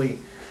a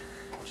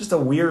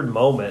weird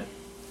moment.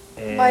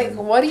 And like,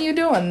 what are you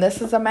doing?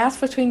 This is a match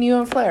between you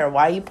and Flair.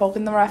 Why are you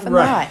poking the ref in the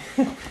eye?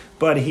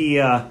 But he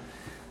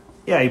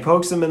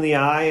pokes him in the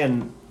eye,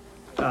 and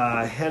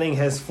Hennig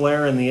has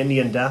Flair in the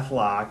Indian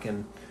Deathlock,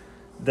 and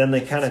then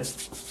they kind of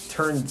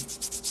turns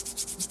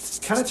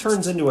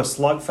into a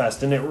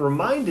slugfest, and it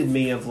reminded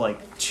me of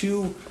like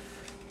 2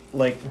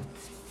 like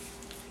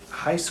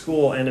high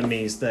school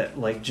enemies that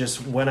like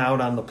just went out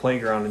on the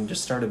playground and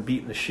just started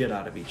beating the shit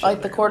out of each other.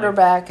 Like the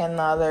quarterback and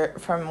the other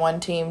from one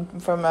team,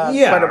 from a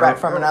quarterback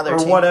from another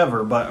team. Or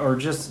whatever, or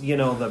just, you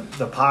know,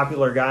 the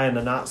popular guy and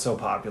the not so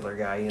popular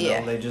guy, you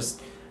know, they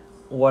just,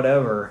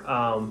 whatever.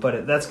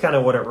 But that's kind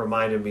of what it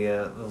reminded me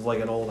of, like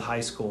an old high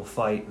school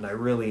fight, and I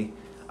really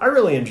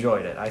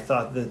enjoyed it. I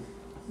thought that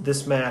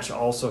this match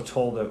also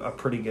told a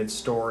pretty good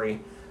story.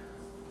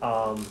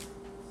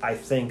 I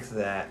think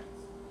that,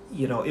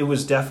 you know, it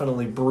was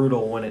definitely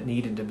brutal when it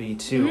needed to be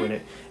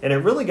too, and it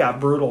really got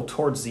brutal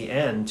towards the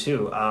end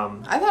too.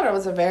 I thought it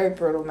was a very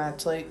brutal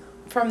match. Like,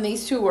 from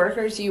these 2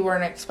 workers, you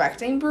weren't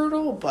expecting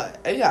brutal,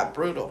 but it got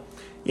brutal.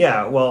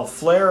 Yeah, well,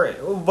 Flair,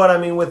 but I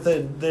mean with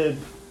the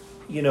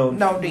you know,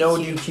 no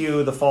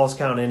DQ, the false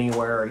count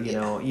anywhere, you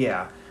know,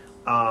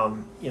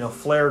 you know,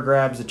 Flair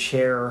grabs a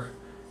chair,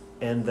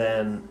 and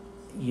then,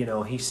 you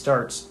know, he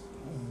starts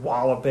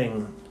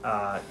walloping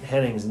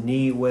Hennig's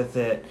knee with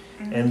it,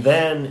 and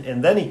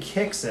then he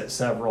kicks it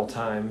several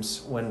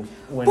times when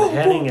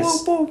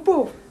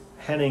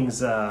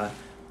Hennig's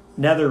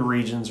nether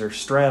regions are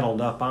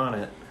straddled up on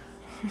it,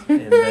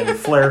 and then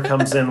Flair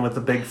comes in with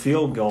a big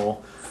field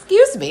goal.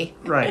 excuse me.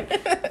 Right.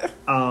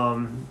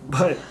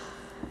 But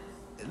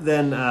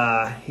then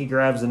he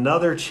grabs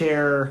another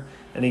chair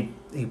and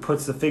he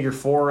puts the figure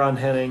 4 on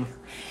Hennig,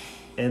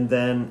 and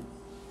then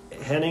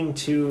Hennig,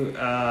 to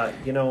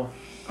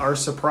our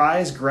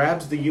surprise,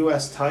 grabs the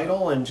U.S.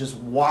 title and just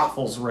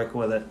waffles Rick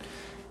with it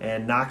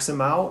and knocks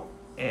him out.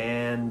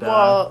 And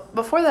well,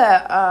 before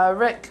that,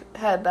 Rick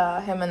had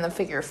him in the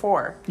figure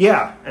 4.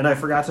 Yeah, and I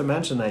forgot to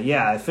mention that.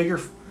 Yeah,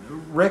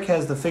 Rick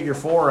has the figure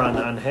 4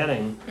 on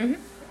Hennig. Mm-hmm.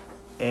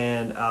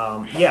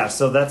 And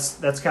so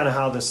that's kind of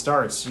how this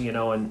starts,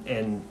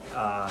 and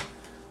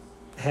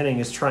Hennig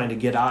is trying to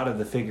get out of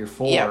the figure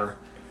 4, Yep.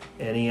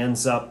 and he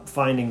ends up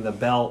finding the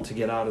belt to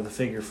get out of the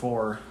figure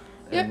 4,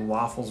 and Yep.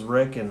 waffles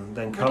Rick, and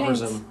then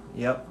covers Retains. him.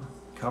 Yep,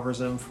 covers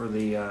him for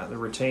the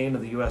retain of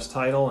the U.S.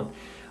 title, and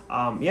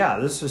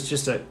this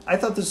was I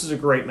thought this was a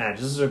great match.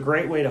 This is a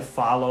great way to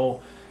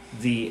follow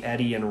the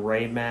Eddie and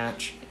Ray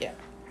match. Yeah.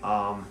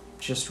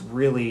 Just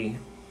really,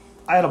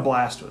 I had a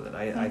blast with it.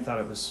 I thought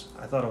it was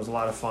a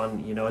lot of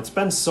fun. It's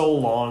been so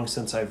long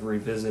since I've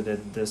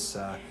revisited this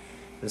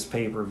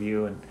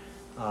pay-per-view, and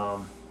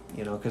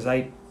because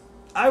I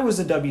was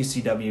a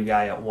WCW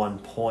guy at one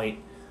point,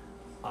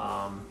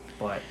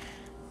 but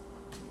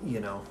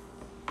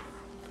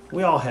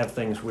we all have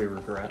things we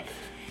regret.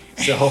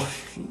 So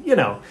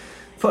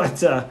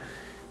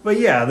but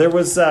yeah, there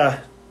was.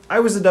 I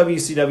was a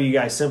WCW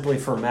guy simply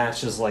for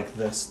matches like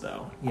this,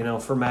 though.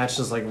 For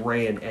matches like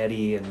Ray and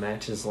Eddie, and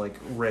matches like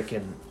Rick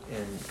and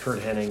Curt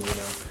Hennig.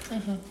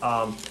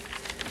 Mm-hmm.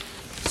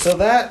 So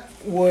that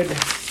would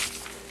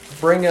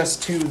bring us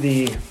to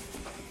the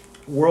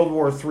World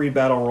War III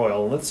Battle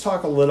Royal. Let's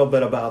talk a little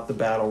bit about the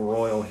Battle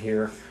Royal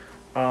here,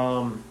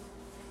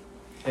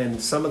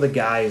 and some of the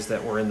guys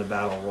that were in the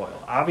Battle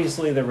Royal.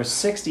 Obviously, there were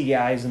 60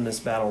 guys in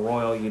this Battle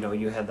Royal.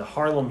 You had the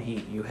Harlem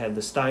Heat, you had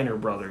the Steiner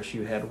Brothers,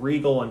 you had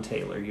Regal and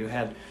Taylor, you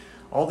had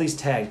all these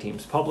tag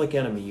teams, Public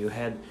Enemy, you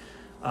had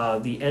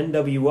the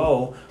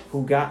NWO,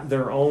 who got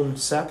their own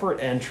separate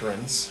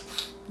entrance.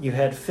 You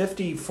had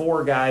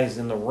 54 guys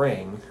in the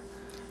ring.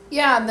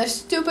 Yeah, and the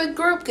stupid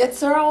group gets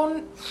their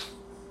own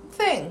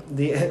thing.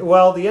 The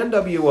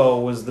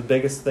NWO was the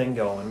biggest thing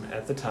going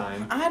at the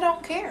time. I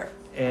don't care.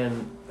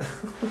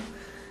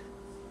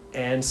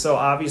 And so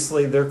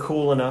obviously they're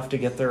cool enough to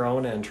get their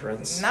own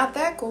entrance. Not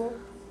that cool.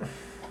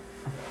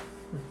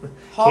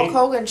 Hulk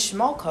Hogan,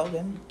 Schmulk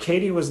Hogan.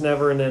 Katie was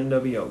never an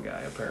NWO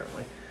guy,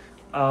 apparently.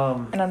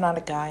 And I'm not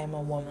a guy, I'm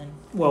a woman.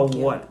 Well,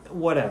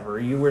 whatever.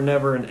 You were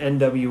never an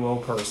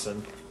NWO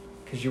person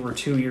because you were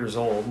 2 years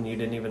old and you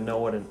didn't even know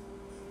what a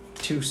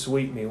Too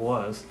Sweet Me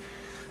was.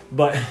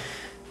 But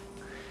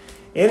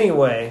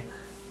anyway,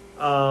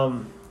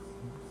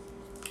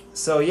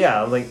 so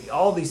yeah, like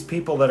all these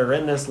people that are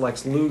in this,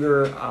 Lex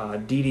Luger,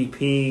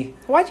 DDP.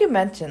 Why'd you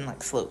mention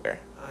Lex Luger?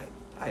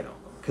 I don't know,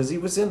 because he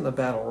was in the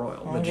Battle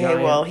Royal.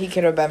 Okay, well, he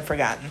could have been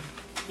forgotten.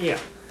 Yeah.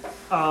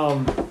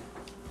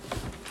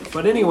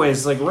 But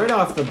anyways, like right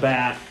off the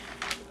bat,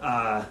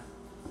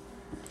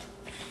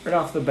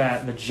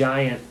 the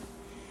Giant,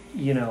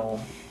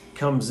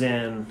 comes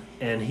in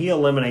and he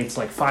eliminates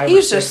like 5 or 6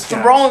 He's just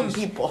throwing guys.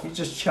 people. He's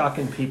just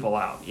chucking people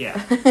out,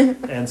 yeah.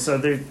 And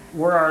so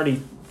we're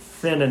already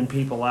thinning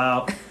people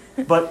out.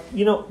 But,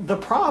 the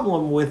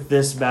problem with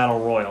this Battle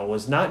Royal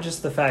was not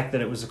just the fact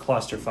that it was a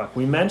clusterfuck.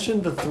 We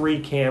mentioned the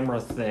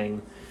 3-camera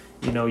thing.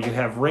 You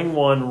have Ring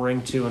 1,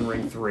 Ring 2, and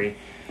Ring 3.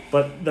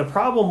 But the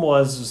problem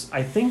was,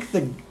 I think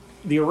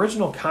the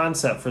original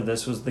concept for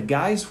this was the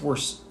guys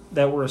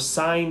that were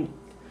assigned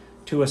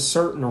to a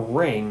certain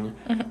ring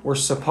were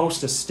supposed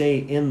to stay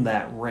in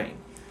that ring.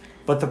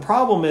 But the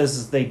problem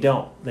is they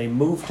don't. They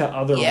move to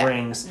other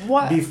rings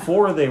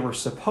before they were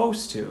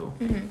supposed to.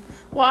 Mm-hmm.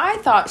 What I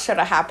thought should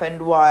have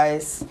happened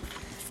was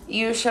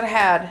you should have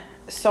had...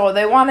 So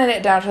they wanted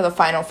it down to the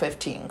final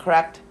 15,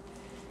 correct?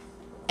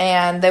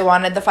 And they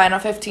wanted the final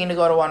 15 to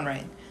go to one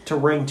ring. To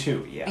Ring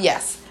 2, yeah.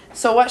 Yes.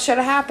 So what should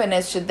have happened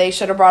is they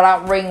should have brought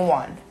out Ring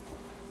 1.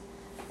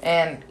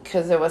 And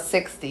because it was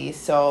 60,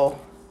 so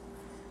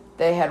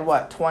they had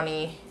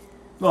 20?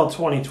 Well,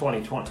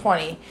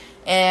 20.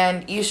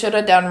 And you should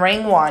have done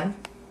Ring 1,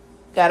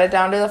 got it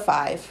down to the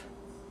 5.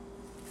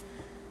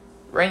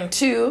 Ring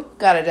 2,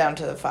 got it down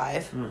to the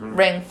 5. Mm-hmm.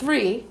 Ring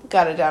 3,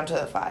 got it down to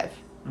the 5.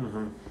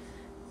 Mm-hmm.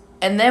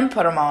 And then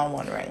put them all in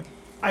one ring.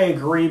 I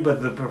agree,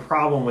 but the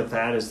problem with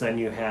that is then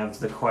you have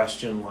the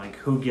question, like,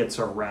 who gets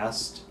a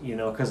rest?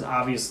 Because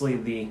obviously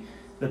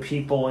the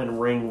people in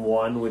Ring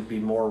 1 would be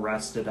more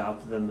rested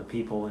up than the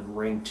people in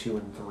Ring 2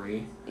 and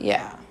 3.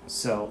 Yeah.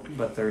 So,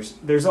 but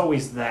there's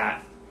always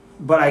that.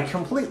 But I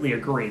completely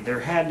agree. There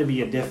had to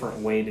be a different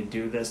way to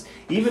do this.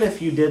 Even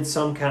if you did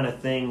some kind of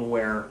thing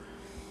where,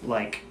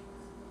 like,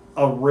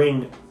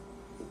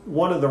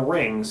 one of the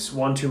rings,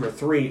 1, 2, or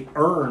 3,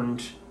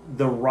 earned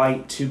the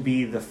right to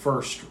be the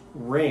first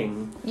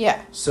ring.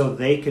 Yeah. So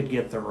they could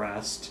get the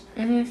rest.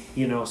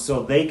 Mm-hmm.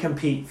 So they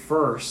compete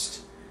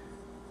first.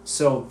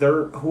 So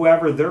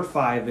whoever their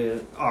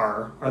 5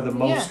 are the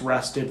most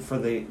rested for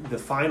the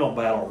final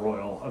battle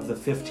royal of the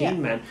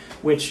 15 men,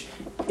 which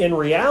in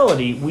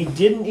reality we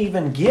didn't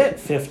even get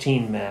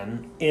 15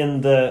 men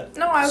in the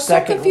I was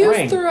second so confused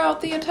ring. throughout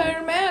the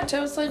entire match.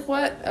 I was like,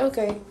 what?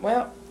 Okay,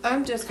 well,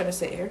 I'm just going to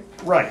sit here.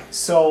 Right.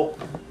 So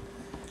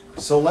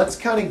let's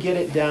kind of get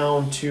it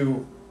down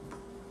to,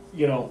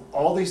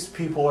 all these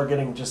people are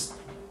getting just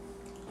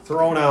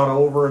thrown out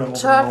over and over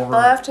Chuck and over.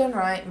 left and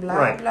right,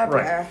 blah, blah,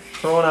 blah.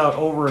 Thrown out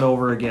over and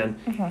over again.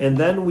 Mm-hmm. And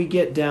then we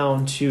get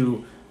down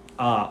to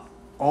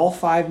all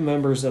 5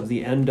 members of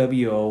the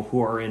NWO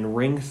who are in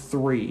Ring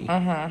 3.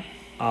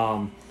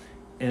 Mm-hmm.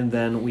 And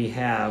then we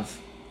have,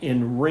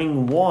 in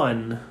Ring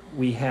 1,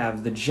 we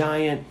have the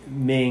Giant,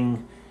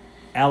 Ming,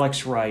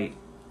 Alex Wright,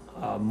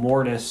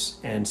 Mortis,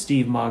 and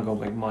Steve Mongo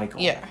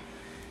McMichael. Yeah.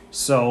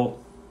 So,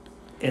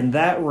 in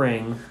that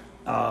ring,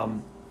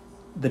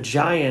 the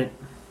Giant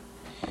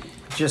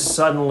just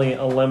suddenly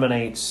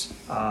eliminates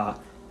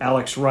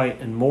Alex Wright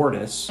and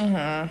Mortis.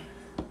 Mm-hmm.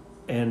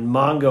 And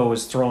Mongo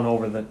is thrown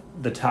over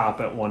the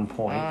top at one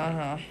point.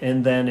 Mm-hmm.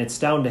 And then it's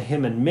down to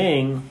him and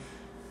Ming,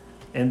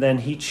 and then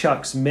he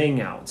chucks Ming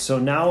out. So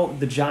now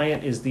the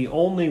Giant is the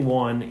only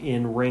one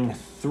in Ring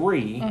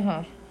 3.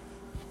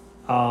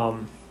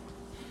 Mm-hmm.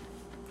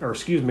 Or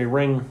excuse me,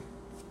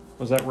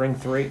 was that Ring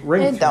 3?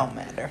 It don't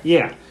matter.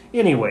 Yeah.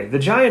 Anyway, the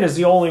Giant is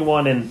the only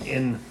one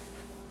in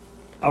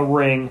a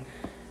ring.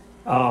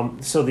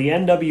 So the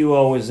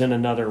NWO is in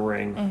another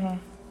ring. Mm-hmm.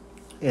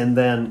 And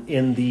then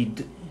in the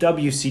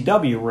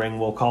WCW ring,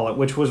 we'll call it,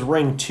 which was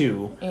Ring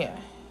 2. Yeah.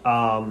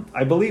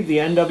 I believe the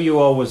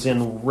NWO was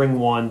in Ring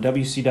 1,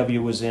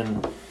 WCW was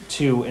in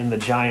 2, and the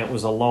Giant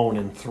was alone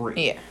in 3.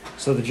 Yeah.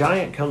 So the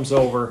Giant comes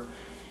over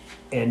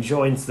and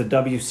joins the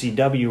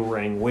WCW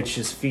ring, which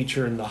is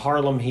featuring the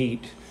Harlem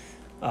Heat,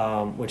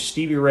 which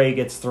Stevie Ray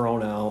gets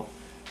thrown out,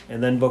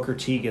 and then Booker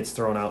T gets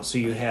thrown out. So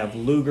you have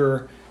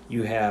Luger,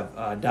 you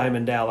have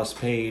Diamond Dallas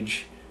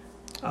Page.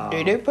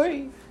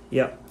 DDP.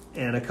 Yep,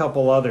 and a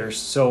couple others.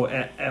 So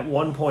at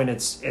one point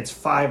it's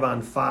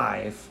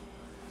 5-on-5,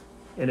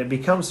 and it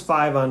becomes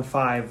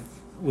 5-on-5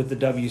 with the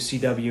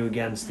WCW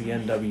against the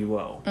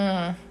NWO.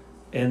 Mm-hmm.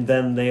 And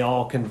then they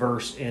all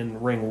converse in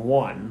Ring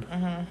 1.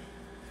 Mm-hmm.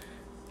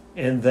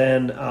 And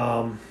then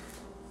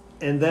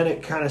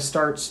it kind of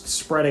starts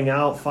spreading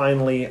out.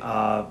 Finally,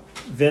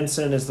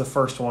 Vincent is the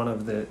first one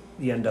of the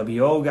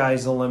NWO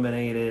guys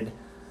eliminated.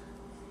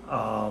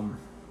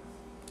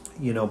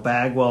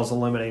 Bagwell's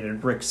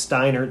eliminated. Rick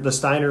Steiner. The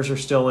Steiners are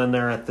still in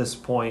there at this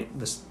point.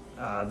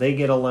 They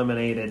get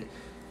eliminated.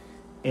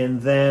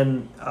 And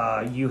then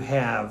you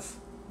have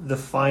the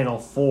final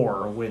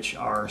 4, which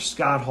are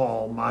Scott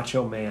Hall,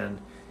 Macho Man,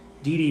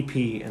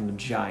 DDP, and the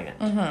Giant.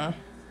 Mm-hmm.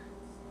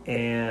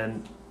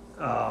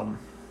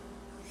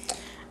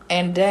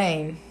 And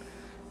Dane.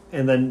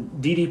 And then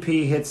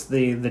DDP hits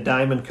the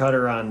diamond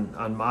cutter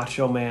on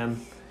Macho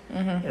Man.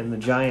 Mm-hmm. And the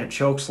Giant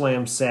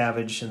chokeslam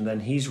Savage, and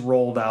then he's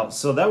rolled out.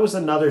 So that was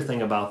another thing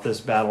about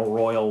this Battle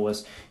Royal,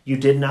 was you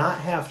did not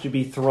have to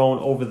be thrown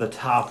over the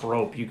top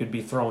rope. You could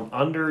be thrown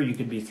under, you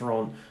could be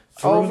thrown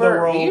through the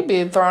rope. You'd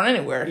be thrown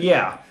anywhere.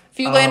 Yeah. If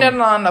you landed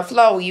on the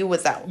floor, you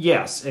was out.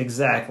 Yes,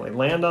 exactly.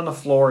 Land on the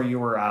floor, you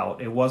were out.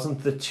 It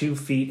wasn't the 2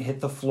 feet hit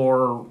the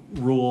floor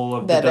rule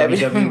of the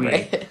WWE.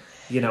 Right.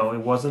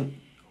 It wasn't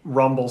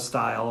Rumble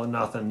style and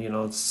nothing.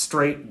 It's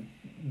straight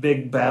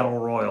big battle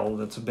royal.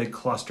 That's a big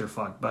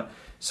clusterfuck. But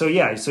so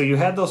you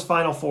had those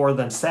final 4.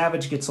 Then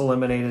Savage gets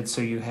eliminated.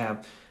 So you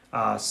have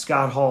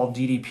Scott Hall,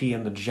 DDP,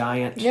 and the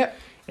Giant. Yep.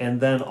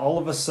 And then all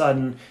of a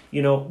sudden,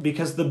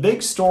 because the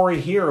big story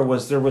here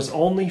was there was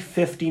only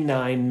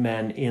 59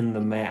 men in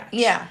the match.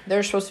 Yeah,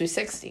 there's supposed to be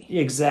 60.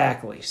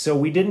 Exactly. So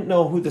we didn't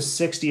know who the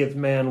 60th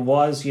man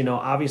was.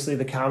 Obviously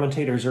the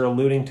commentators are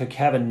alluding to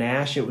Kevin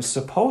Nash. It was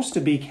supposed to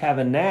be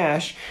Kevin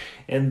Nash.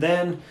 And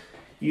then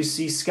you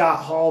see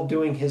Scott Hall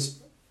doing his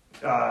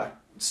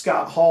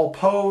Scott Hall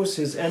pose,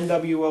 his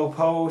NWO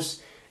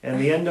pose, and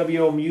the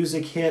NWO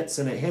music hits,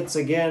 and it hits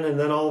again, and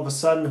then all of a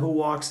sudden, who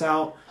walks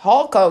out?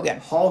 Hulk Hogan.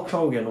 Hulk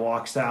Hogan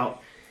walks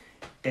out,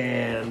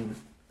 and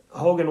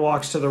Hogan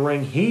walks to the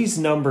ring. He's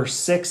number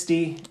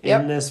 60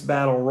 in this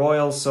Battle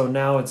Royal, so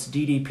now it's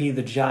DDP,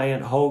 the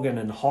Giant, Hogan,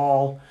 and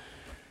Hall.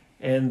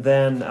 And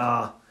then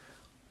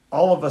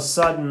all of a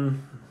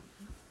sudden,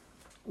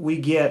 we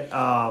get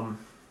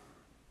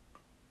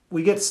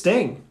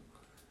Sting.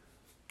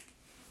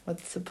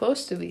 What's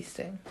supposed to be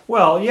Sting?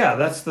 Well, yeah,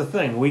 that's the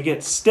thing. We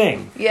get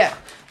Sting. Yeah.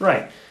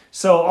 Right.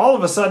 So all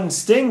of a sudden,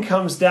 Sting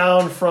comes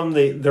down from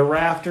the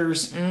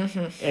rafters,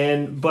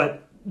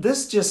 but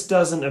this just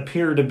doesn't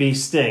appear to be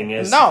Sting.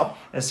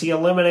 As he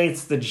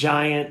eliminates the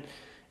Giant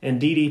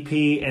and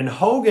DDP, and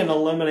Hogan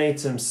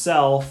eliminates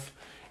himself,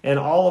 and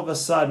all of a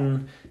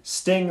sudden,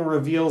 Sting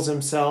reveals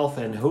himself,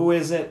 and who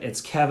is it?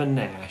 It's Kevin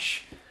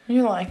Nash.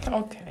 You're like,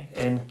 okay.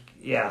 And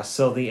yeah,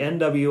 so the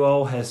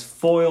NWO has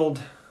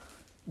foiled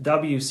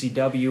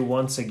WCW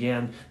once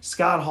again.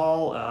 Scott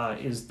Hall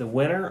is the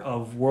winner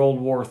of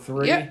World War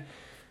III. Yep.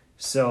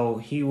 So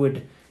he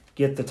would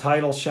get the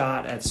title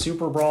shot at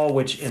Super Brawl,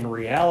 which in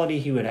reality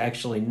he would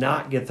actually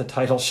not get the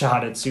title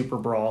shot at Super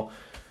Brawl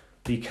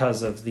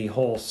because of the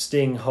whole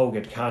Sting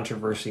Hogan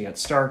controversy at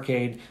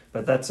Starrcade.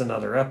 But that's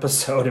another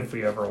episode if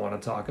we ever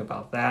want to talk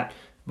about that.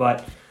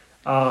 But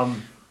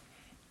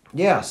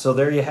yeah, so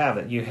there you have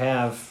it. You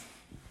have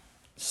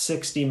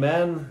 60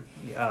 men.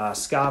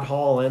 Scott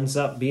Hall ends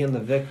up being the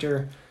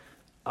victor.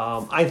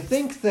 I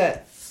think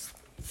that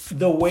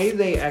the way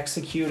they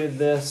executed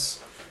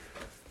this,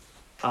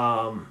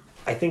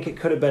 I think it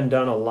could have been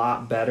done a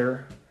lot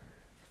better.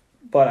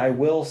 But I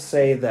will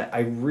say that I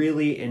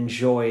really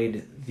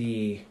enjoyed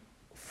the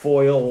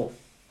foil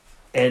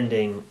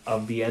ending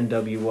of the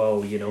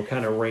NWO,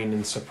 kind of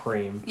reigning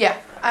supreme. Yeah,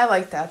 I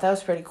like that. That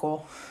was pretty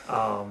cool.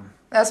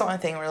 That's the only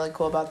thing really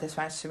cool about this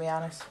match, to be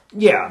honest.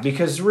 Yeah,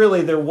 because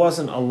really there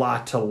wasn't a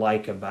lot to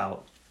like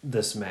about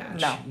this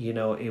match.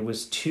 No. It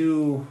was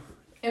too...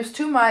 It was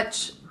too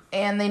much,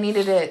 and they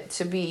needed it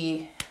to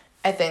be,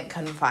 I think,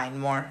 confined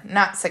more.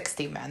 Not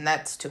 60 men.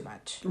 That's too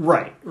much.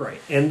 Right.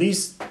 And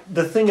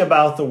the thing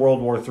about the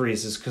World War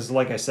IIIs is, because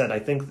like I said, I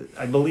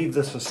believe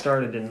this was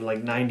started in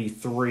like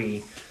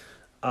 93.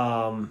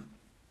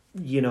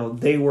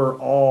 They were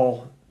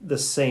all the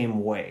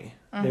same way.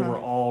 Mm-hmm. They were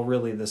all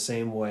really the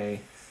same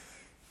way.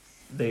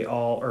 They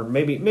all, or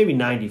maybe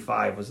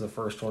 95 was the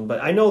first one,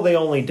 but I know they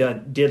only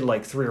did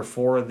like 3 or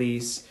 4 of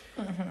these.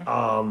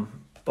 Mm-hmm.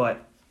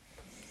 But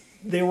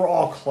they were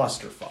all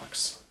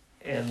clusterfucks.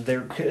 And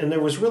there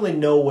was really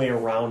no way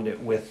around it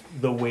with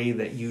the way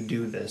that you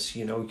do this,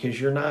 because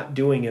you're not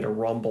doing it a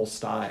Rumble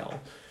style.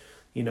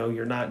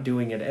 You're not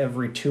doing it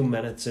every 2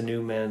 minutes a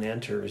new man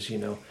enters,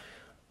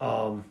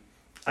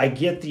 I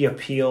get the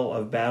appeal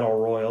of battle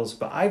royals,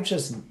 but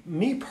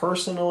me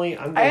personally,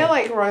 I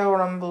like Royal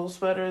Rumbles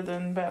better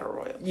than battle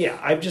royals. Yeah,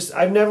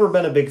 I've never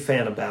been a big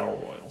fan of battle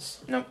royals.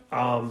 Nope.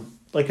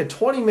 Like a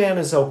 20 man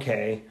is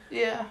okay.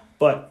 Yeah.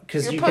 But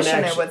because you can pushing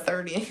actually, it with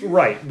 30.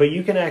 Right, but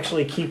you can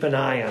actually keep an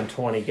eye on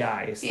 20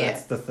 guys. Yeah.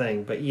 That's the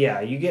thing. But yeah,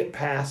 you get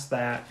past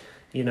that,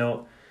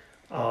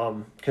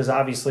 because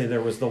obviously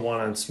there was the one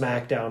on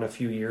SmackDown a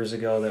few years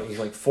ago that was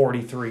like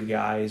 43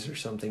 guys or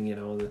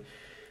something,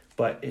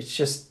 but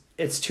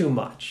it's too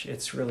much.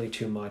 It's really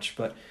too much.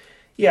 But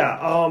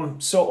yeah,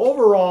 so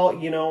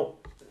overall,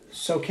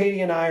 so Katie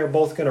and I are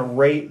both going to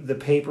rate the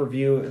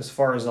pay-per-view as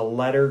far as a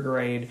letter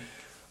grade.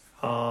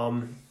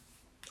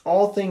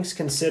 All things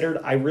considered,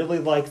 I really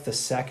like the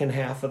second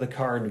half of the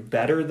card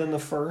better than the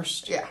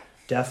first. Yeah.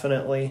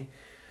 Definitely.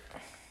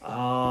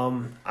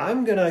 I'm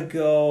gonna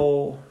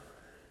go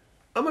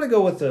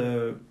with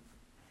a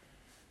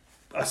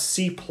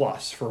C+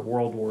 for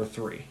World War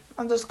III.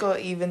 I'll just go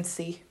even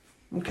C.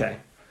 Okay.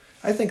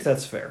 I think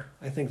that's fair.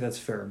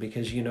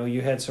 Because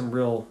you had some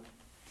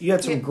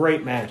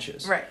great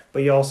matches. Right.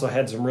 But you also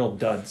had some real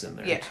duds in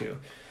there too.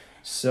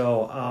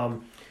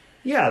 So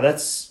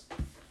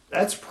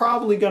that's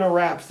probably going to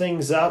wrap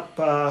things up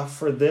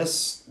for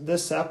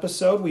this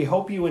episode. We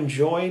hope you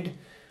enjoyed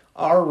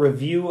our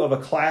review of a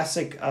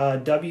classic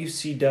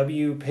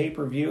WCW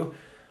pay-per-view.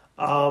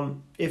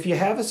 If you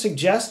have a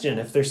suggestion,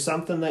 if there's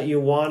something that you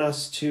want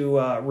us to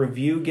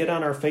review, get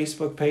on our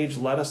Facebook page.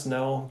 Let us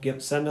know.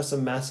 Send us a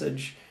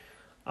message.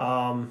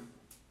 You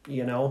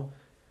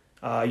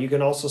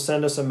can also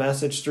send us a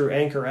message through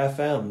Anchor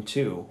FM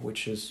too,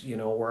 which is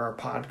where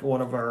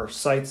one of our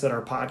sites that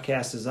our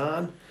podcast is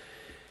on.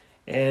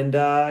 And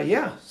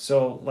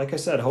so like I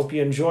said, hope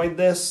you enjoyed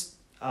this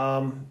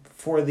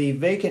for the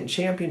Vacant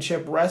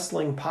Championship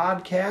Wrestling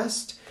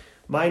Podcast.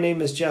 My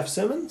name is Jeff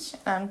Simmons.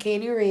 I'm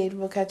Katie Reed.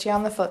 We'll catch you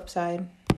on the flip side.